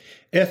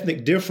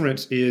 ethnic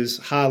difference is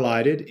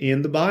highlighted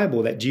in the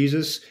Bible, that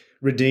Jesus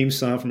redeemed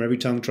some from every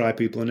tongue, tribe,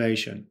 people, and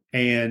nation.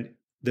 And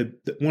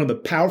one of the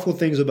powerful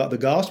things about the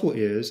gospel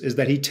is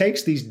that he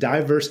takes these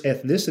diverse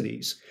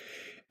ethnicities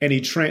and he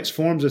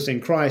transforms us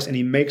in Christ and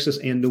he makes us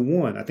into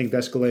one. I think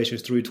that's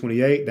Galatians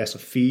 3:28. That's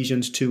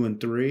Ephesians 2 and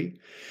 3.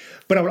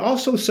 But I would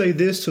also say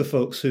this to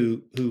folks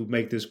who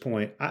make this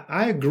point.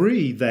 I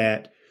agree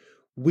that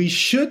we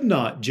should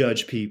not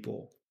judge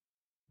people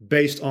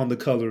based on the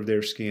color of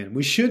their skin.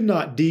 We should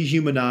not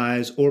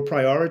dehumanize or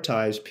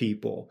prioritize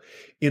people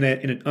in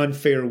an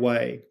unfair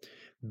way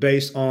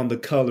based on the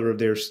color of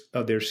their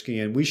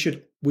skin. We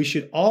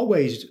should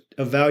always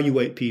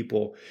evaluate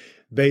people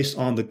based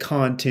on the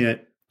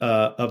content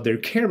of their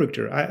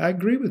character. I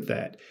agree with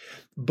that.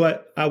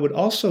 But I would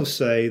also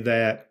say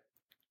that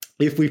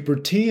if we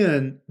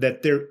pretend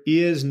that there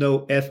is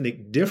no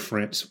ethnic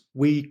difference,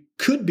 we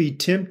could be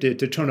tempted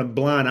to turn a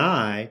blind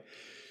eye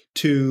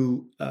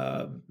to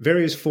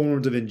various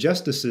forms of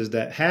injustices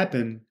that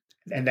happen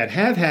and that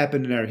have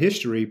happened in our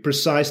history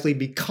precisely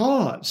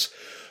because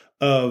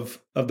of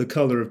the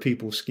color of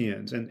people's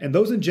skins. And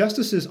those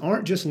injustices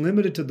aren't just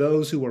limited to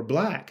those who are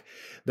black.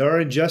 There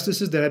are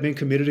injustices that have been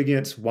committed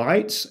against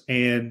whites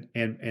and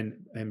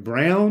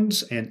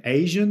browns and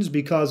Asians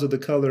because of the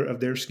color of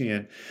their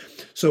skin.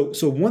 So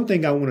one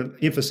thing I want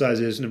to emphasize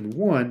is, number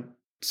one,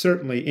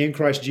 certainly in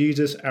Christ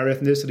Jesus, our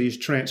ethnicity is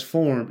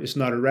transformed. It's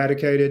not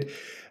eradicated.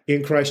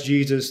 In Christ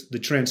Jesus, the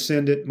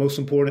transcendent, most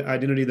important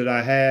identity that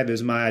I have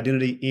is my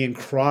identity in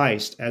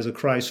Christ as a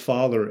Christ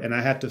follower. And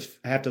I have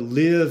to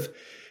live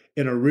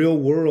in a real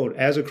world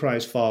as a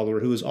Christ follower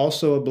who is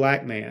also a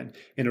black man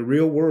in a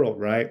real world,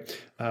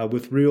 right?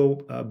 With real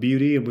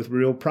beauty and with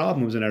real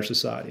problems in our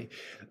society.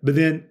 But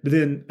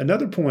then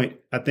another point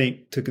I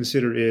think to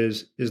consider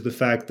is the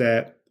fact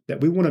that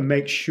we want to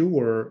make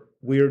sure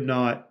we're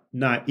not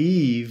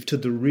naive to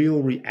the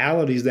real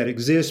realities that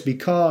exist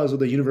because of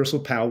the universal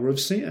power of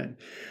sin.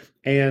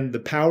 And the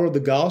power of the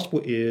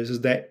gospel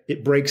is that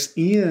it breaks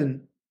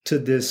in to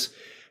this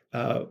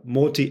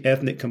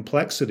multi-ethnic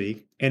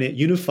complexity, and it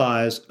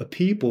unifies a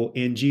people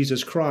in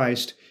Jesus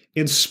Christ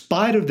in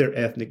spite of their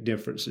ethnic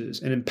differences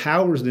and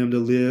empowers them to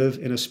live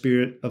in a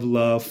spirit of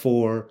love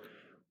for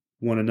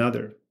one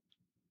another.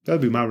 That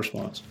would be my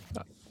response.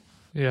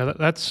 Yeah,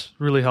 that's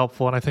really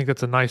helpful, and I think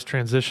that's a nice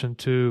transition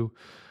to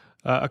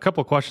a couple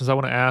of questions I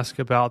want to ask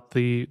about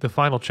the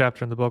final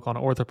chapter in the book on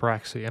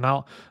orthopraxy. And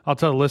I'll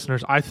tell the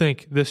listeners, I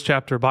think this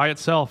chapter by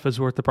itself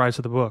is worth the price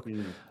of the book.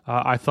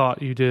 I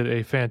thought you did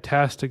a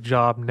fantastic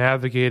job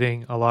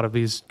navigating a lot of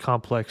these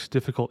complex,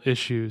 difficult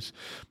issues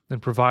and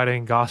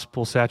providing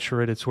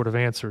gospel-saturated sort of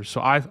answers.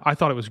 So I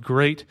thought it was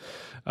great.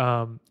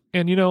 And,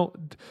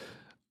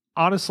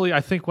 honestly,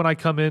 I think when I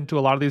come into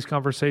a lot of these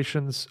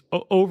conversations,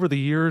 over the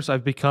years,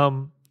 I've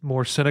become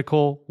more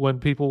cynical when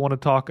people want to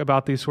talk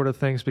about these sort of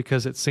things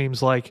because it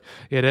seems like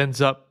it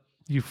ends up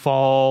you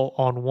fall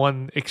on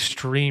one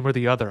extreme or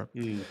the other,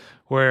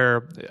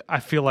 where I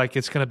feel like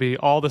it's going to be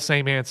all the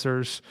same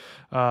answers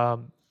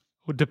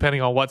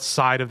depending on what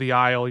side of the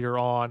aisle you're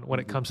on when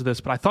it comes to this.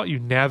 But I thought you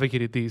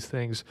navigated these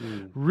things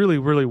really,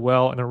 really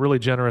well in a really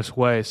generous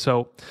way.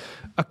 So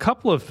a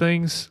couple of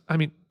things, I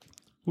mean,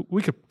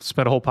 we could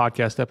spend a whole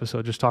podcast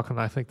episode just talking,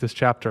 I think, this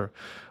chapter,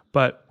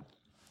 but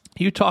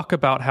you talk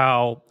about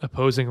how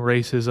opposing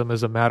racism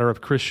is a matter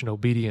of Christian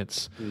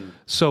obedience.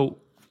 So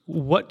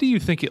what do you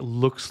think it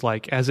looks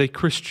like as a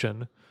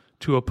Christian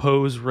to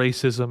oppose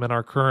racism in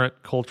our current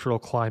cultural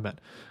climate?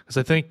 Because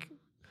I think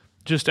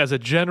just as a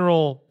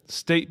general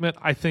statement,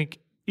 I think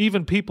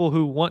even people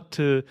who want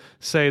to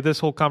say this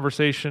whole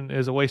conversation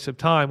is a waste of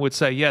time would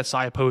say, yes,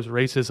 I oppose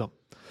racism.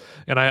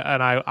 And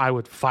I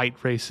would fight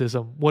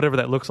racism, whatever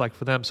that looks like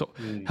for them. So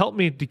help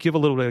me to give a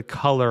little bit of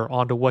color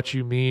onto what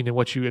you mean and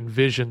what you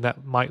envision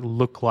that might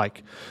look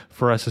like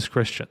for us as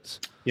Christians.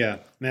 Yeah,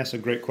 that's a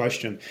great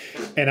question.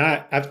 And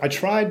I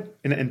tried,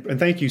 and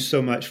thank you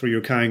so much for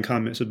your kind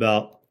comments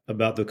about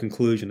the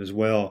conclusion as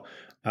well.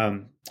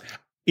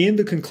 In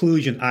the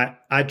conclusion,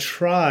 I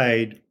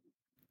tried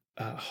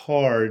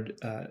hard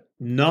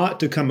not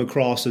to come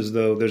across as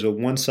though there's a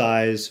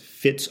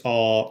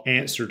one-size-fits-all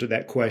answer to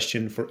that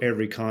question for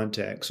every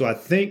context. So I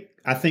think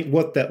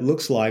what that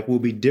looks like will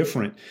be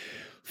different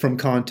from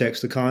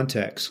context to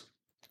context.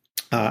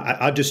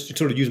 I just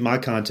sort of use my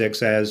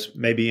context as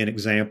maybe an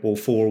example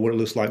for what it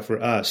looks like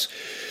for us.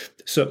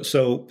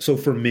 So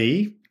for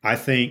me, I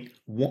think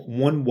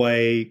one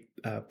way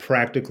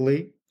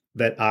practically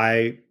that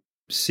I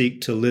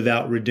seek to live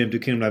out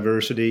redemptive kingdom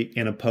diversity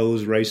and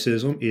oppose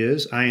racism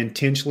is I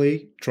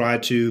intentionally try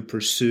to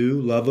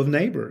pursue love of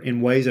neighbor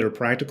in ways that are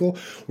practical,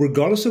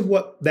 regardless of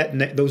what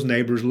those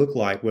neighbors look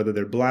like, whether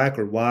they're black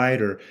or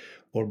white or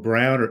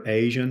brown or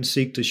Asian.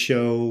 Seek to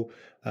show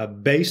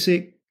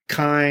basic,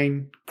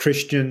 kind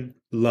Christian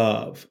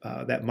love.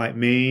 That might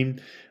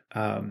mean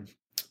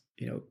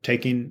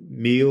taking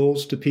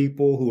meals to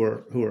people who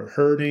are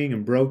hurting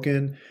and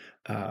broken.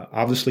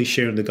 Obviously,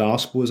 sharing the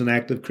gospel is an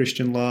act of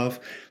Christian love.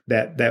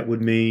 That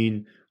would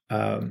mean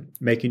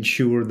making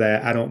sure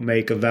that I don't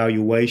make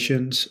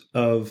evaluations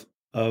of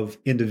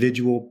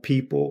individual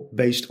people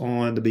based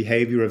on the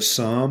behavior of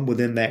some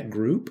within that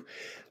group.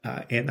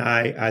 And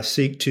I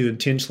seek to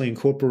intentionally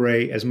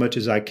incorporate as much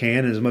as I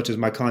can and as much as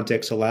my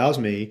context allows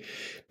me,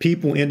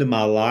 people into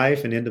my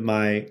life and into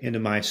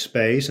my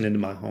space and into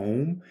my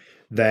home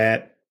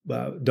that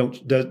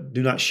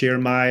do not share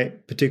my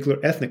particular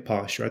ethnic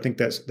posture. I think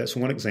that's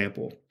one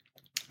example.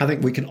 I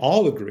think we can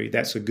all agree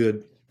that's a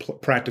good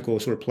practical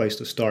sort of place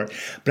to start.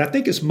 But I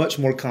think it's much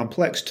more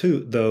complex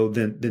too, though,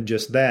 than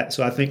just that.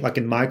 So I think, like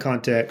in my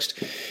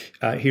context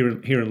here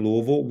in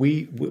Louisville,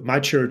 my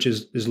church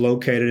is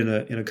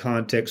located in a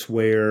context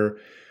where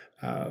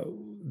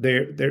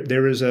there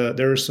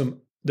are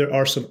some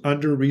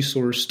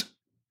under-resourced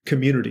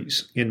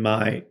communities in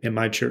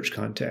my church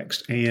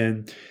context,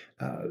 and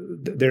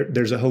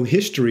there's a whole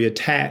history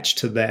attached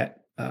to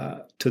that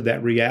to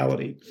that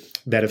reality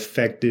that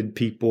affected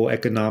people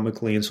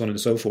economically and so on and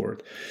so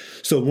forth.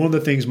 So one of the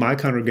things my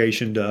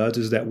congregation does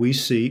is that we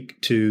seek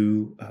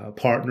to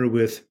partner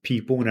with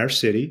people in our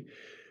city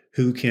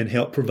who can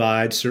help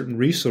provide certain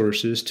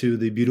resources to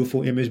the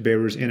beautiful image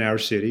bearers in our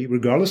city,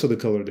 regardless of the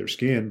color of their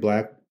skin,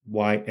 Black,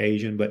 white,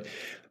 Asian, but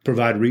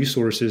provide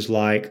resources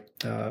like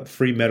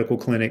free medical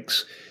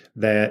clinics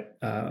that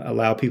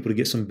allow people to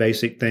get some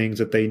basic things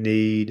that they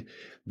need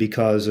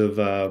because of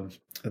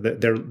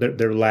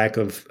their lack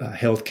of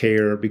health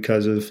care,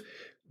 because of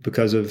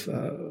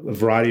a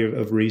variety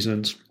of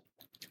reasons.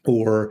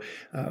 Or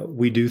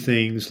we do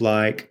things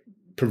like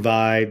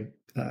provide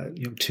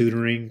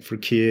tutoring for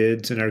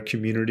kids in our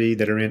community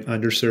that are in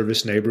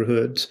underserviced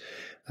neighborhoods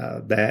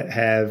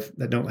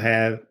that don't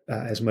have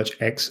as much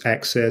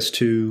access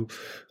to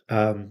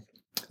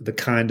the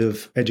kind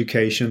of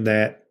education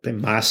that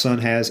my son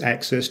has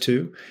access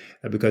to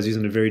because he's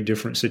in a very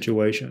different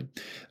situation.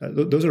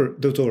 Those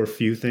are a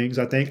few things,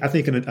 I think. I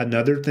think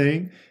another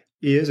thing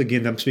is,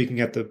 again, I'm speaking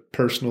at the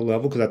personal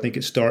level because I think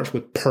it starts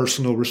with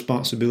personal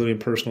responsibility and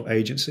personal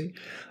agency.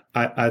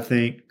 I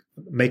think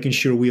making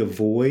sure we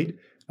avoid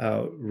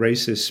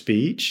racist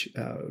speech,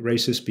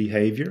 racist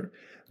behavior,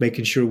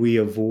 making sure we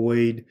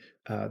avoid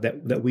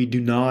that we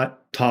do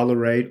not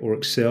tolerate or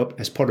accept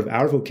as part of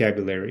our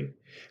vocabulary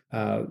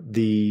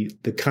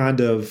the kind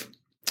of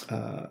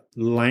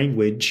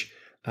language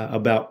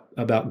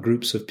about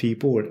groups of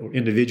people or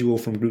individual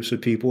from groups of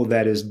people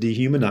that is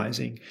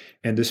dehumanizing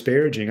and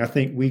disparaging. I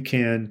think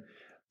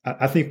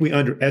we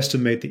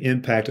underestimate the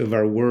impact of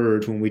our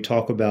words when we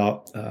talk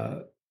about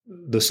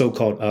the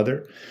so-called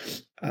other.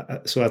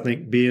 So I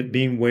think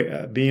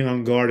being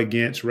on guard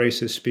against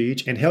racist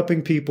speech and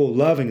helping people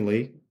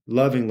lovingly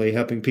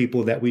helping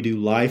people that we do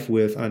life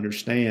with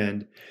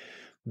understand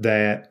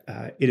that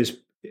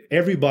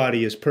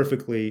everybody is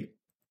perfectly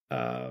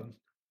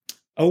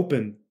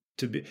open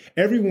to be.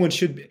 Everyone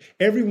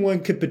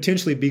could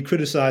potentially be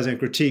criticized and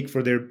critiqued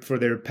for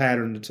their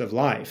patterns of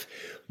life,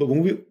 but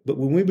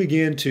when we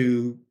begin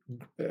to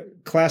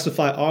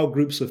classify all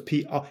groups of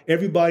people,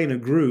 everybody in a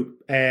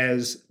group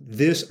as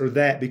this or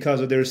that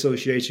because of their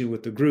association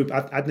with the group,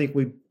 I think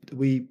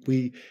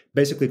we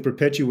basically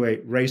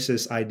perpetuate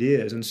racist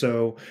ideas. And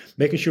so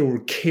making sure we're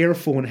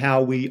careful in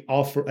how we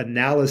offer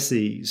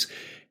analyses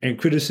and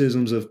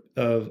criticisms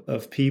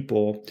of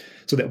people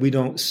so that we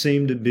don't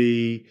seem to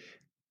be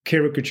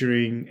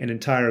caricaturing an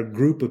entire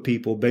group of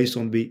people based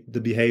on the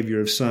behavior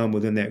of some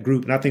within that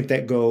group. And I think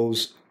that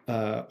goes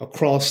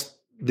across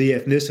the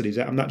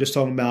ethnicities. I'm not just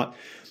talking about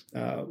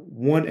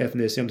one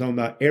ethnicity. I'm talking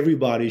about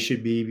everybody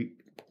should be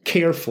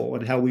careful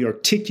in how we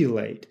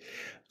articulate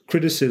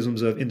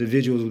criticisms of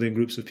individuals within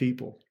groups of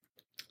people.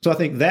 So I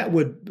think that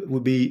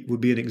would be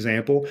an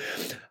example.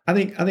 I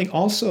think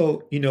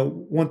also,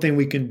 one thing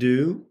we can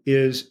do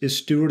is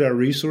steward our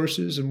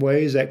resources in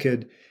ways that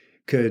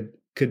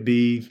could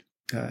be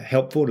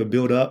helpful to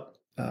build up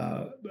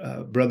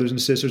brothers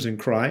and sisters in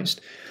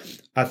Christ.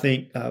 I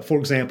think, for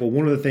example,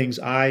 one of the things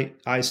I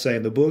say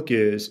in the book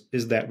is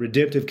that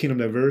redemptive kingdom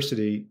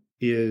diversity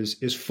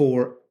is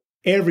for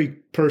every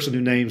person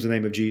who names the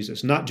name of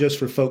Jesus, not just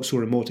for folks who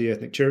are in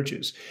multi-ethnic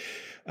churches.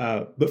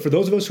 But for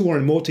those of us who are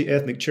in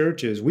multi-ethnic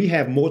churches, we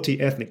have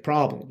multi-ethnic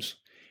problems,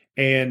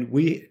 and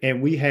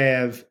we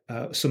have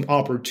some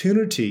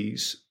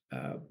opportunities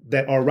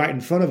that are right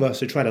in front of us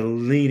to try to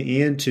lean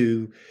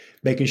into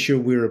making sure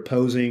we're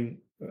opposing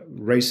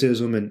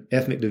racism and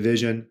ethnic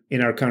division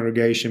in our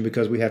congregation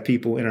because we have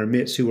people in our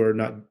midst who are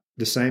not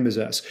the same as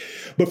us.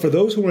 But for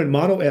those who are in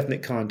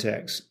mono-ethnic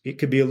contexts, it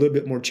could be a little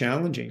bit more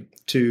challenging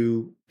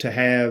to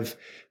have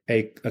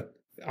a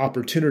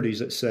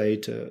opportunities, let's say,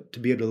 to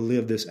be able to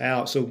live this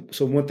out. So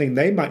one thing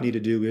they might need to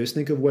do is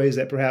think of ways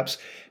that perhaps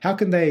how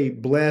can they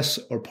bless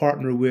or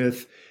partner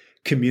with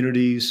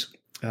communities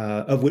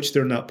of which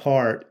they're not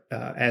part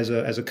as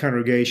a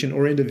congregation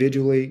or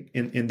individually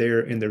in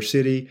their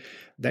city.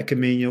 That could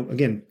mean,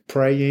 again,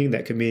 praying.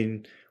 That could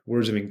mean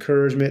words of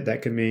encouragement.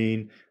 That could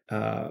mean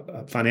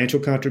financial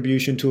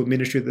contribution to a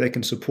ministry that they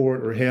can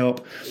support or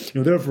help.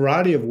 There are a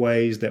variety of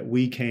ways that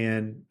we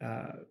can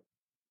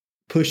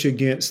push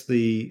against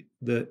the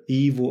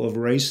evil of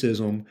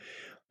racism,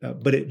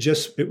 but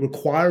it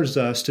requires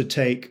us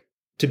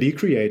to be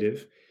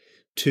creative,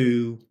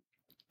 to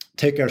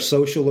take our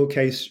social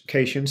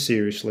location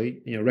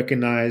seriously,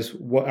 recognize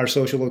what our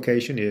social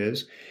location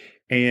is,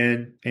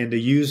 and to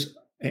use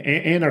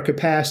and our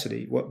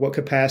capacity. What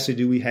capacity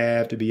do we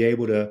have to be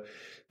able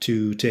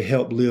to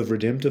help live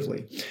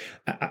redemptively?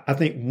 I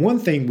think one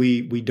thing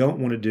we don't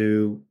want to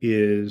do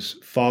is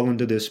fall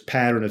into this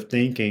pattern of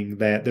thinking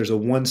that there's a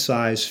one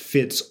size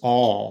fits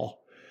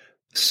all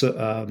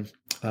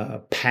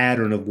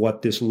pattern of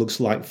what this looks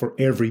like for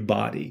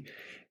everybody,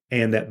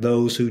 and that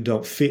those who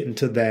don't fit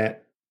into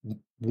that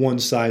one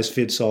size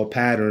fits all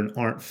pattern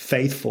aren't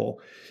faithful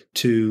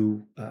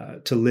to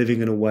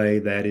living in a way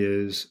that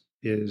is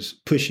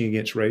pushing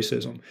against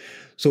racism.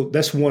 So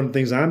that's one of the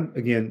things I'm,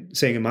 again,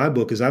 saying in my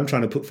book is I'm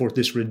trying to put forth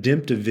this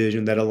redemptive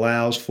vision that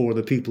allows for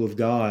the people of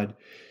God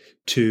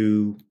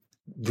to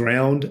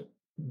ground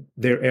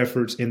their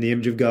efforts in the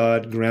image of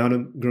God,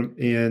 grounded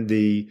in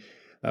the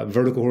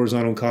vertical,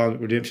 horizontal,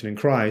 cosmic redemption in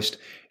Christ,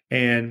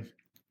 and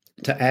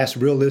to ask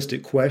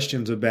realistic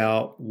questions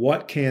about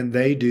what can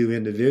they do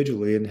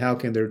individually and how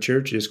can their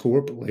churches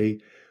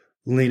corporately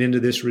lean into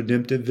this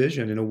redemptive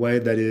vision in a way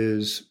that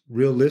is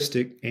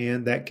realistic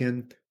and that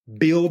can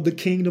build the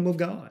kingdom of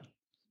God.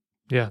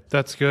 Yeah,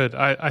 that's good.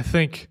 I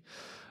think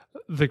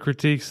the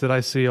critiques that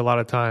I see a lot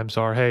of times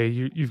are, hey,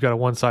 you've got a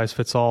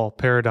one-size-fits-all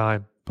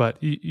paradigm, but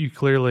you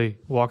clearly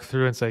walk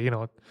through and say,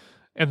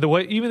 and the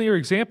way, even your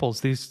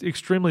examples, these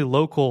extremely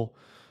local,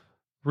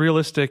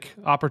 realistic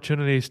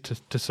opportunities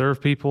to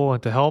serve people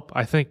and to help,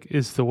 I think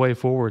is the way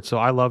forward. So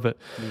I love it.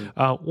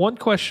 One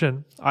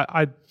question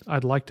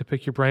I'd like to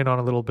pick your brain on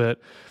a little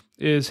bit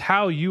is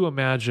how you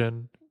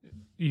imagine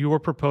your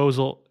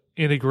proposal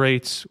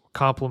integrates,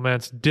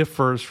 complements,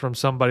 differs from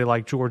somebody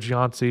like George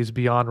Yancey's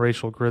Beyond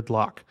Racial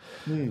Gridlock.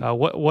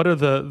 What are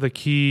the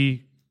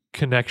key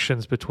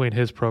connections between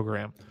his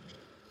program?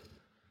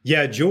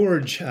 Yeah,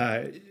 George,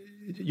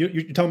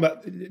 you're talking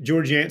about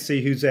George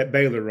Yancey, who's at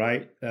Baylor,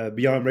 right?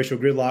 Beyond Racial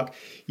Gridlock.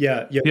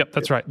 Yeah. Yep,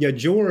 that's right. Yeah,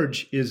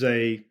 George is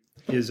a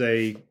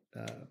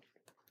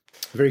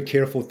very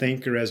careful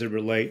thinker as it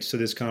relates to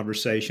this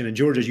conversation. And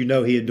George, as you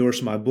know, he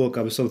endorsed my book.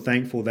 I was so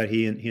thankful that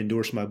he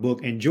endorsed my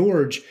book. And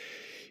George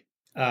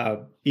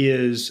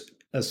is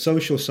a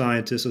social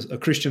scientist, a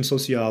Christian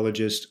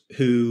sociologist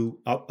who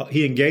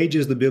he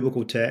engages the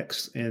biblical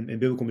text and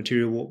biblical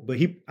material, but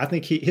I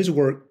think his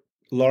work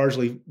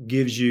largely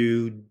gives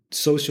you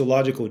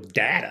sociological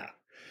data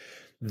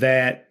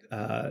that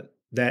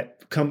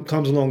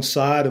comes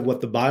alongside of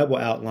what the Bible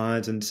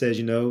outlines and says,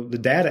 the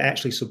data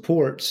actually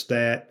supports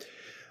that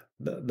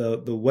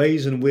the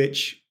ways in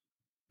which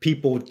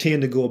people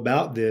tend to go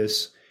about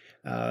this,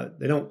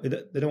 they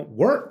don't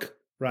work.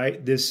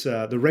 Right,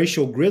 the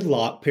racial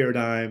gridlock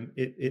paradigm,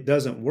 it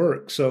doesn't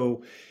work.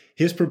 So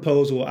his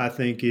proposal, I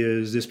think,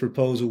 is this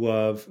proposal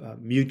of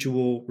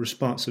mutual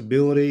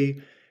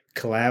responsibility,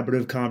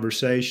 collaborative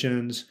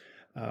conversations.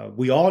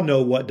 We all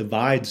know what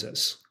divides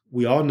us.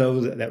 We all know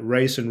that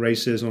race and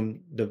racism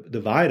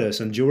divide us.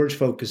 And George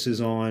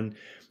focuses on,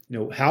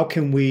 how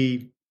can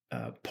we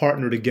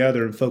partner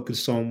together and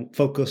focus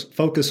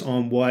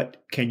on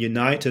what can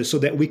unite us so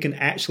that we can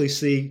actually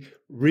see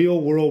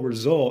real world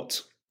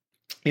results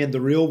in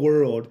the real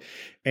world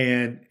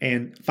and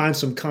find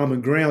some common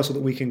ground so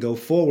that we can go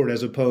forward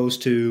as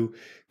opposed to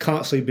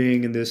constantly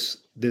being in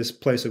this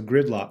place of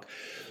gridlock.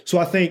 So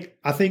I think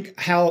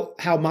how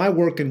my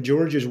work and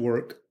George's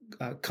work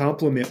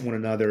complement one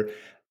another.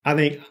 I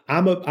think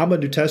I'm a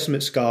New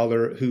Testament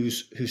scholar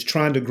who's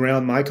trying to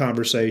ground my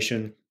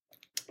conversation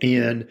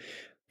in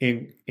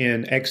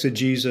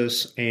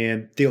exegesis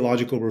and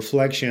theological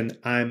reflection.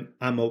 I'm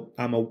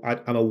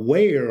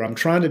aware. I'm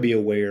trying to be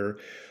aware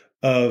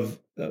of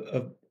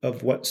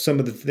what some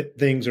of the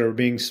things are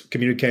being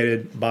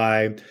communicated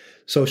by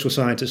social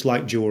scientists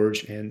like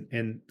George,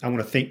 and I want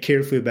to think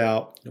carefully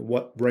about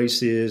what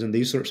race is and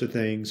these sorts of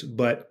things.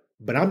 But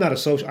I'm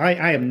not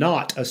I am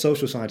not a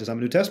social scientist. I'm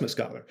a New Testament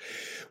scholar.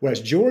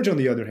 Whereas George, on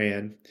the other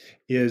hand,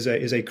 is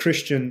a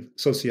Christian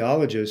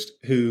sociologist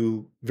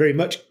who very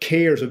much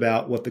cares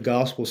about what the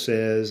gospel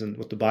says and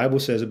what the Bible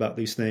says about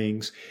these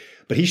things.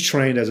 But he's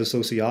trained as a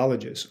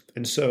sociologist,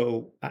 and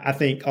so I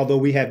think although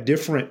we have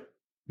different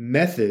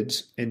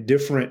methods and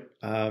different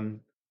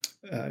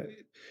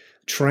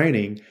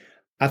training,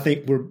 I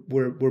think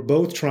we're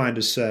both trying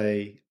to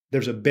say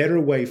there's a better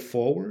way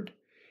forward,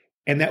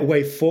 and that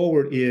way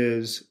forward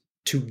is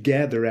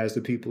together as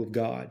the people of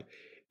God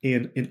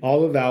in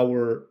all of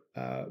our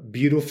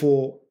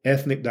beautiful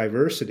ethnic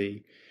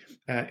diversity,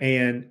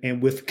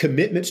 and with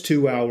commitments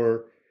to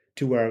our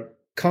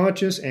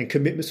conscience and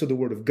commitments to the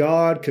Word of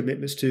God,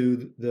 commitments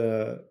to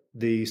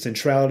the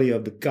centrality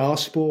of the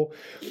gospel.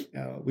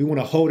 We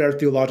want to hold our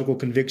theological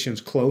convictions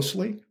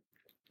closely,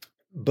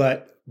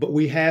 but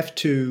we have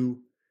to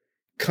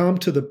come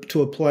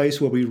to a place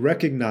where we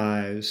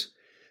recognize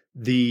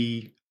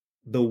the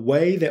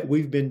way that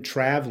we've been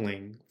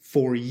traveling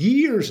for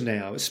years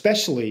now,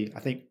 especially I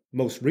think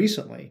most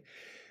recently,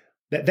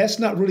 that's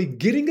not really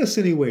getting us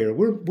anywhere.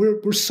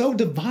 We're so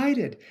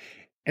divided.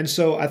 And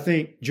so I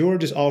think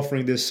George is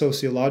offering this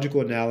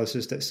sociological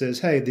analysis that says,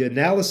 hey, the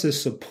analysis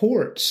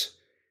supports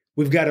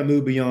we've got to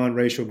move beyond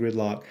racial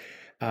gridlock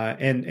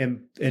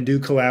and do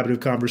collaborative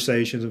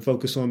conversations and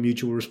focus on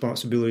mutual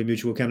responsibility,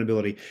 mutual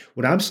accountability.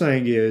 What I'm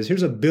saying is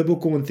here's a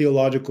biblical and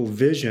theological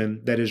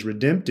vision that is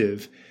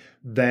redemptive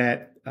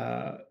that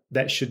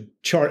should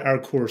chart our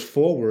course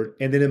forward.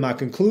 And then in my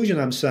conclusion,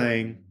 I'm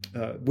saying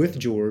with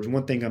George,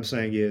 one thing I'm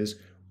saying is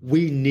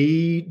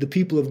the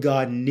people of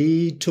God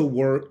need to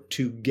work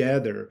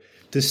together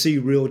to see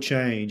real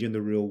change in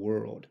the real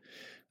world.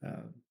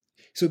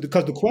 So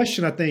because the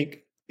question, I think,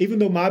 even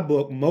though my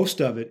book,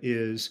 most of it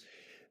is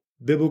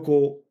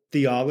biblical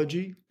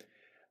theology,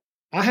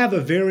 I have a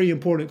very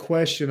important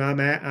question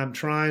I'm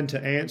trying to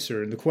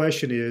answer. And the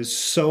question is,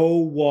 so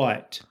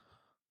what?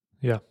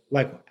 Yeah.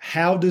 Like,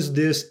 how does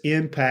this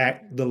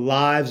impact the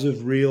lives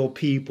of real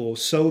people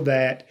so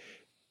that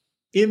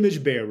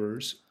image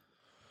bearers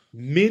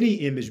many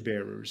image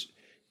bearers,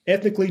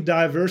 ethnically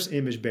diverse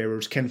image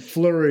bearers, can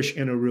flourish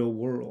in a real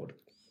world.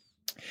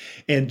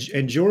 And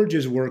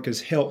George's work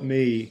has helped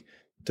me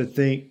to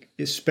think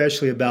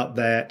especially about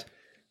that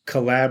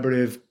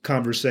collaborative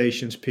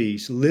conversations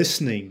piece,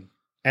 listening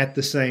at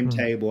the same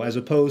table, as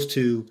opposed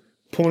to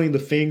pointing the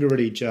finger at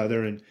each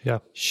other and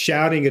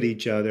shouting at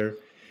each other.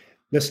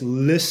 Let's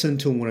listen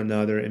to one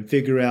another and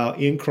figure out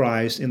in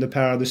Christ, in the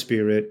power of the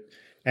Spirit,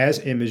 as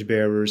image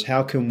bearers,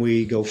 how can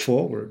we go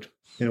forward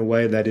in a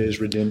way that is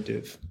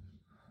redemptive?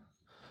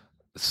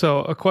 So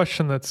a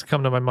question that's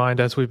come to my mind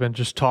as we've been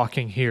just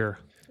talking here,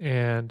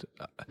 and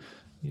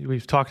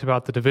we've talked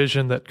about the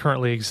division that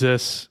currently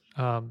exists,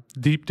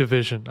 deep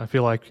division, I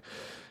feel like.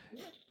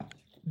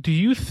 Do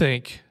you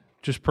think,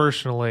 just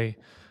personally,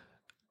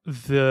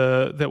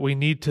 that we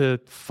need to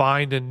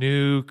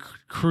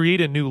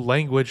create a new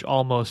language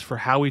almost for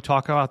how we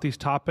talk about these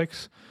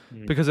topics?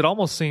 Because it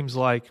almost seems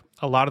like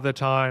a lot of the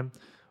time,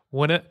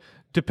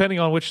 depending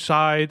on which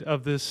side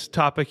of this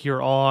topic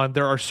you're on,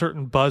 there are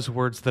certain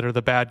buzzwords that are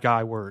the bad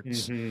guy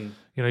words.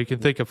 You can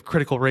think of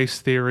critical race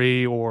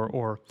theory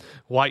or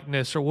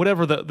whiteness or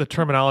whatever the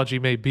terminology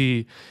may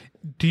be.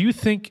 Do you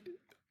think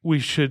we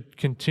should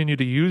continue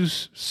to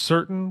use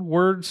certain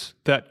words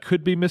that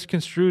could be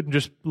misconstrued and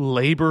just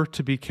labor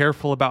to be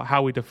careful about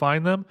how we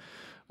define them?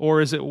 Or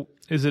is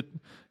it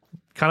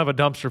kind of a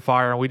dumpster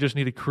fire and we just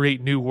need to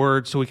create new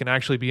words so we can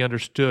actually be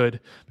understood?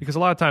 Because a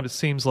lot of times it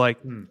seems like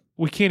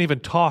we can't even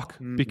talk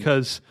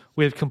because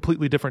we have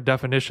completely different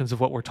definitions of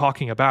what we're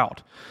talking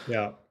about.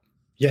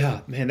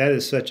 Yeah, man, that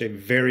is such a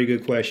very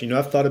good question.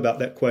 I've thought about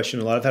that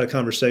question a lot. I've had a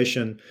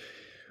conversation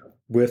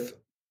with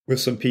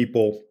some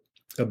people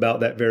about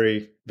that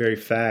very, very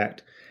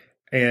fact.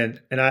 And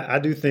I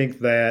do think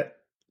that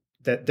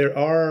there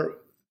are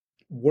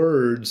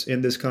words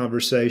in this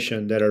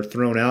conversation that are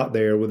thrown out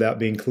there without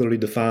being clearly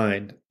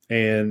defined.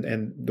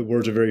 And the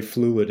words are very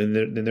fluid.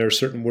 And there are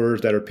certain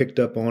words that are picked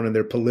up on and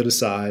they're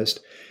politicized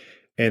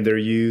and they're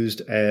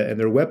used and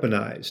they're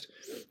weaponized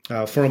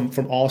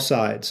from all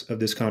sides of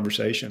this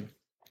conversation.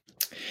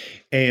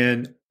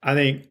 And I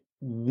think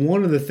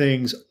one of the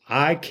things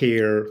I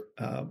care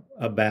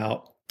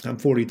about, I'm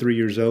 43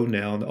 years old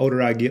now, and the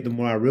older I get, the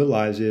more I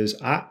realize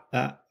I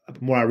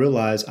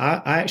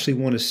actually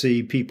want to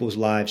see people's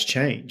lives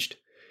changed.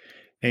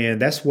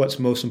 And that's what's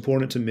most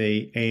important to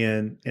me.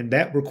 And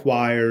that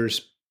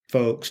requires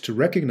folks to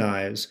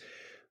recognize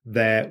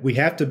that we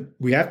have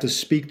to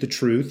speak the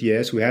truth.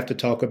 Yes, we have to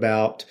talk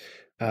about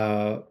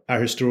our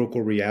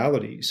historical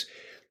realities,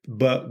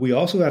 but we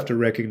also have to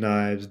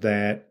recognize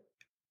that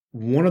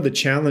one of the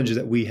challenges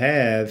that we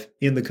have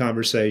in the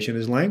conversation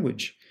is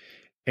language.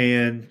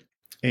 And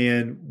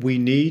we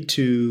need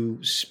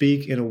to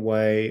speak in a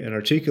way and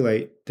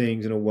articulate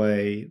things in a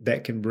way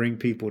that can bring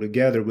people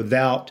together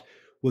without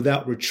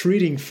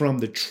retreating from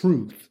the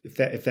truth, if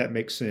that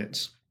makes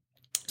sense.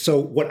 So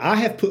what I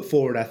have put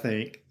forward, I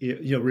think,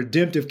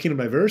 redemptive kingdom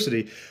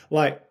diversity,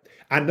 like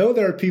I know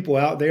there are people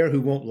out there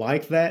who won't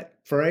like that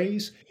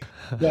phrase,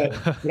 but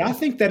I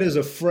think that is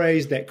a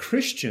phrase that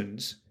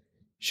Christians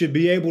should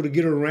be able to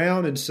get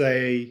around and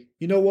say,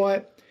 you know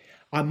what?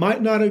 I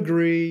might not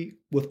agree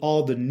with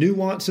all the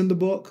nuance in the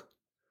book.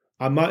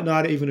 I might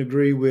not even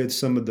agree with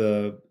some of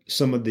the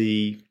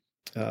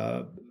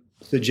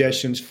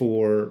suggestions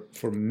for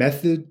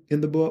method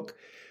in the book,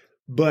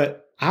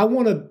 but I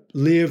want to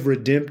live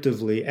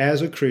redemptively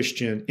as a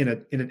Christian in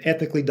an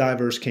ethnically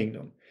diverse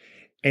kingdom.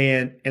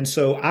 And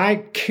so I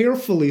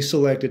carefully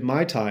selected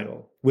my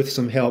title with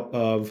some help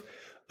of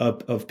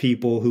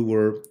people who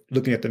were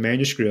looking at the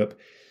manuscript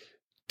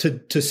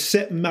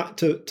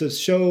to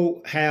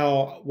show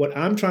how what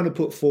I'm trying to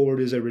put forward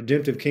is a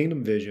redemptive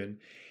kingdom vision,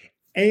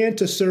 and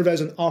to serve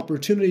as an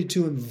opportunity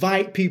to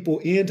invite people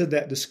into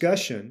that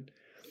discussion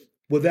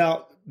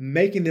without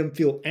making them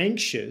feel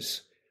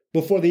anxious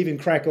before they even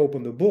crack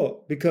open the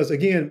book. Because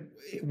again,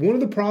 one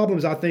of the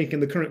problems I think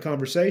in the current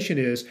conversation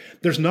is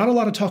there's not a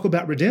lot of talk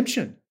about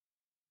redemption.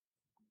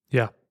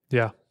 Yeah.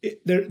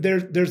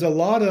 There's a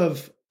lot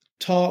of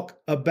talk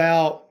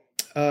about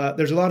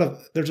there's a lot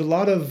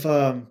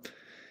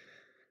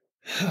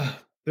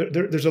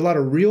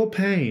of real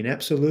pain,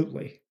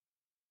 absolutely,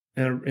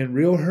 and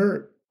real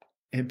hurt,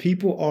 and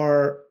people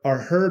are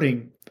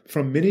hurting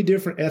from many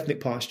different ethnic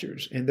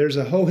postures, and there's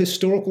a whole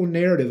historical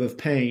narrative of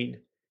pain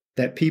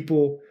that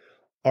people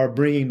are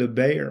bringing to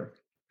bear,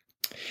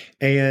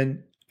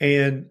 and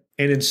in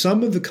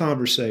some of the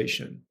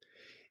conversation,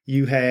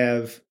 you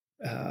have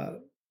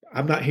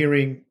I'm not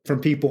hearing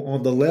from people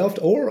on the left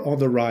or on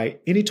the right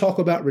any talk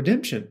about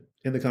redemption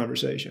in the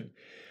conversation.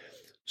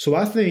 So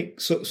I think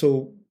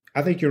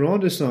I think you're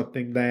onto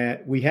something,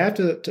 that we have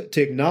to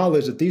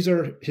acknowledge that these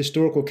are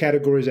historical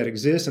categories that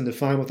exist and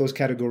define what those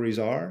categories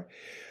are.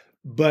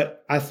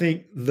 But I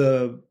think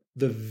the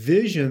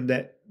vision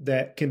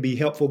that can be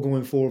helpful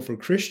going forward for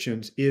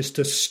Christians is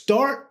to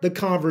start the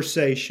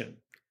conversation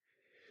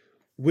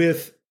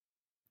with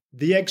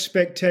the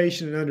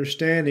expectation and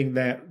understanding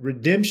that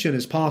redemption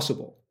is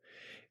possible.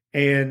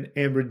 And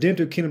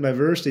redemptive kingdom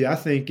diversity, I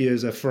think,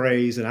 is a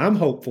phrase that I'm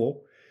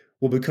hopeful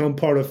will become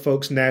part of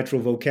folks'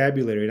 natural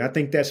vocabulary. And I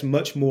think that's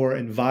much more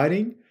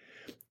inviting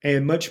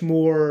and much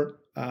more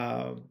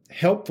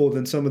helpful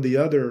than some of the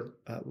other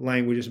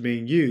languages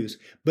being used.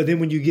 But then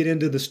when you get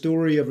into the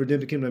story of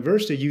Redemptive Kingdom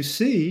University, you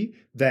see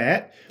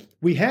that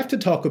we have to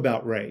talk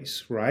about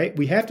race, right?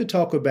 We have to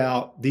talk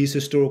about these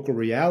historical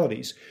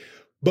realities.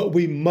 But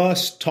we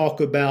must talk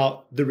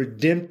about the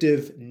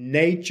redemptive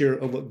nature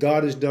of what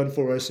God has done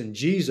for us in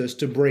Jesus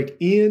to break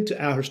into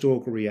our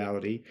historical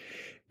reality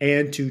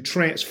and to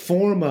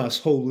transform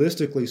us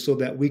holistically so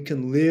that we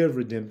can live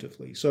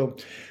redemptively. So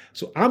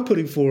I'm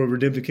putting forward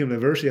Redemptive Kingdom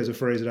University as a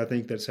phrase that I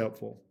think that's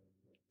helpful.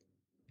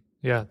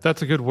 Yeah,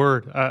 that's a good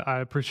word.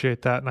 I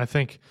appreciate that. And I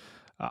think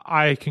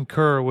I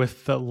concur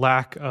with the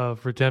lack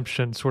of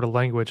redemption sort of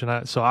language. And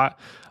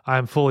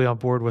I'm fully on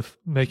board with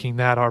making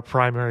that our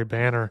primary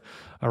banner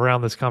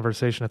around this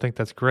conversation. I think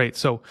that's great.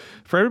 So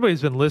for everybody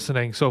who's been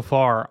listening so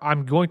far,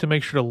 I'm going to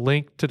make sure to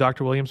link to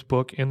Dr. Williams'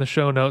 book in the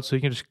show notes. So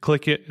you can just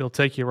click it. It'll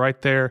take you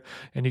right there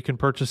and you can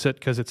purchase it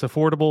because it's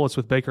affordable. It's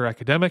with Baker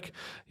Academic.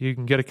 You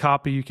can get a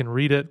copy. You can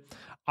read it.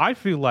 I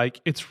feel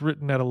like it's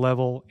written at a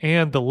level,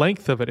 and the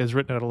length of it is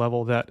written at a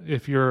level that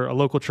if you're a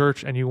local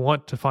church and you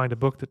want to find a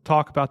book that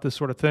talk about this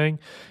sort of thing,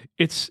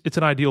 it's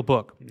an ideal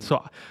book.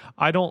 So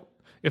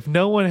if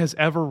no one has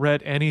ever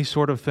read any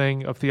sort of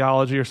thing of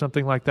theology or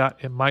something like that,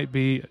 it might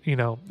be,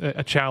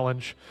 a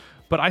challenge.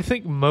 But I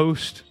think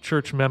most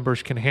church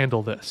members can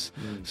handle this.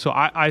 So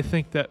I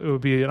think that it would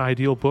be an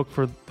ideal book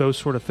for those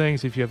sort of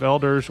things. If you have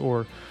elders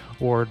or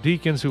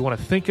deacons who want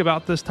to think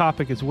about this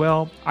topic as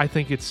well, I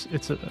think it's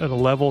at a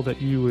level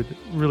that you would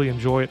really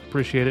enjoy it,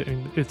 appreciate it,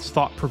 and it's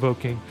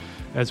thought-provoking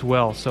as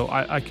well. So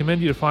I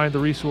commend you to find the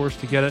resource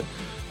to get it.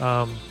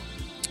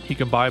 You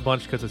can buy a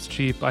bunch because it's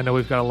cheap. I know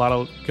we've got a lot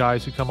of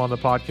guys who come on the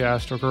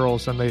podcast or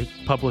girls and they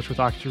publish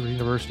with Oxford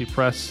University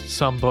Press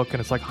some book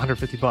and it's like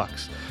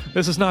 $150.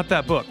 This is not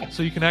that book.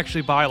 So you can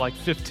actually buy like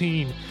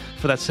 15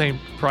 for that same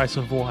price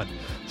of one.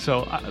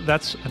 So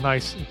that's a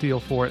nice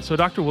deal for it. So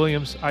Dr.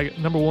 Williams,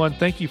 number one,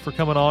 thank you for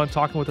coming on,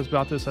 talking with us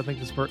about this. I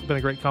think it's been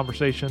a great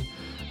conversation.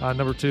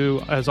 Number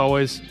two, as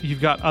always, you've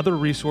got other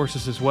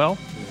resources as well.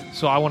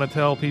 So I want to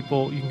tell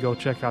people you can go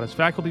check out his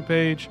faculty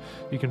page.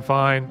 You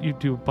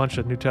do a bunch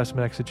of New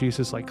Testament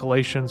exegesis like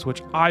Galatians,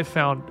 which I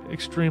found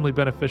extremely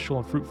beneficial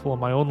and fruitful in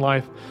my own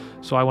life.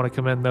 So I want to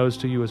commend those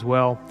to you as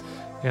well.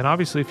 And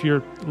obviously, if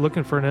you're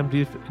looking for an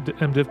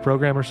MDiv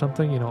program or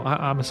something,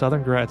 I'm a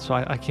Southern grad, so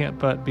I can't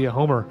but be a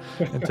homer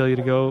and tell you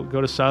to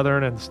go to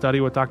Southern and study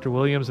with Dr.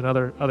 Williams and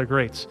other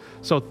greats.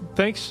 So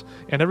thanks,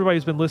 and everybody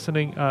who's been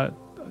listening,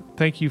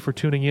 thank you for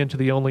tuning in to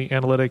the only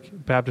analytic,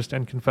 Baptist,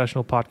 and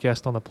confessional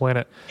podcast on the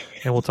planet,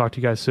 and we'll talk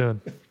to you guys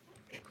soon.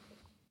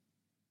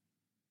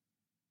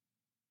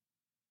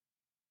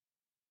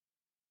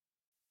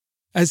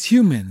 As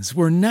humans,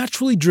 we're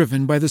naturally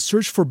driven by the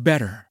search for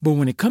better. But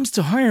when it comes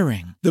to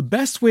hiring, the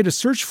best way to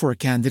search for a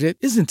candidate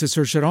isn't to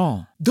search at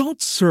all.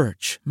 Don't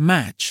search,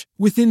 match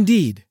with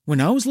Indeed.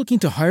 When I was looking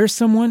to hire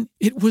someone,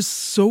 it was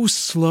so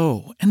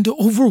slow and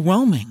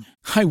overwhelming.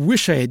 I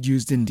wish I had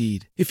used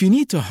Indeed. If you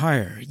need to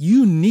hire,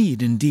 you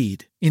need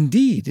Indeed.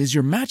 Indeed is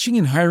your matching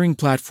and hiring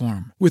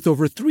platform with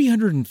over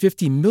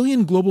 350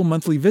 million global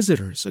monthly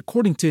visitors,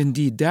 according to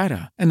Indeed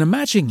data, and a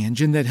matching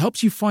engine that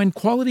helps you find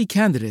quality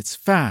candidates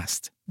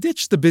fast.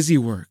 Ditch the busy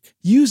work.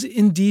 Use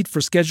Indeed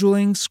for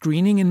scheduling,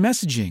 screening, and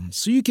messaging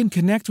so you can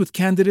connect with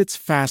candidates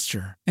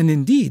faster. And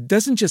Indeed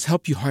doesn't just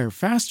help you hire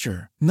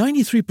faster.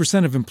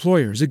 93% of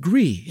employers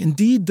agree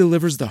Indeed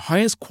delivers the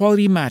highest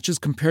quality matches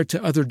compared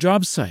to other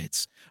job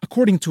sites,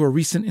 according to a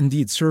recent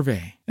Indeed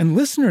survey. And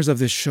listeners of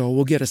this show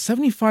will get a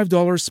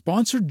 $75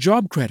 sponsored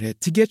job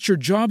credit to get your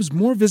jobs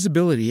more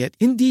visibility at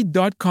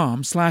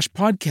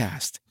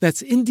Indeed.com/podcast.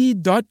 That's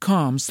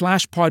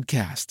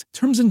Indeed.com/podcast.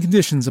 Terms and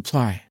conditions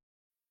apply.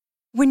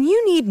 When you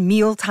need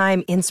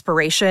mealtime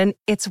inspiration,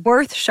 it's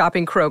worth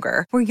shopping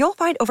Kroger, where you'll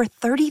find over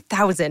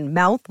 30,000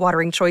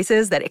 mouth-watering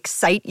choices that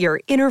excite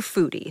your inner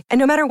foodie. And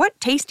no matter what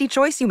tasty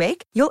choice you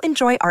make, you'll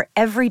enjoy our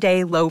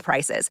everyday low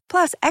prices,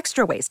 plus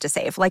extra ways to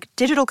save, like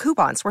digital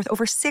coupons worth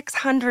over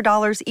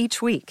 $600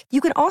 each week. You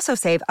can also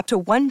save up to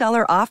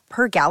 $1 off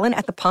per gallon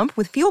at the pump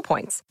with fuel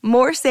points.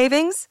 More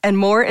savings and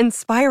more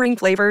inspiring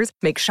flavors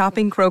make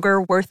shopping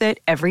Kroger worth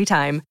it every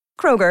time.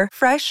 Kroger,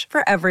 fresh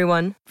for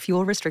everyone.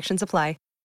 Fuel restrictions apply.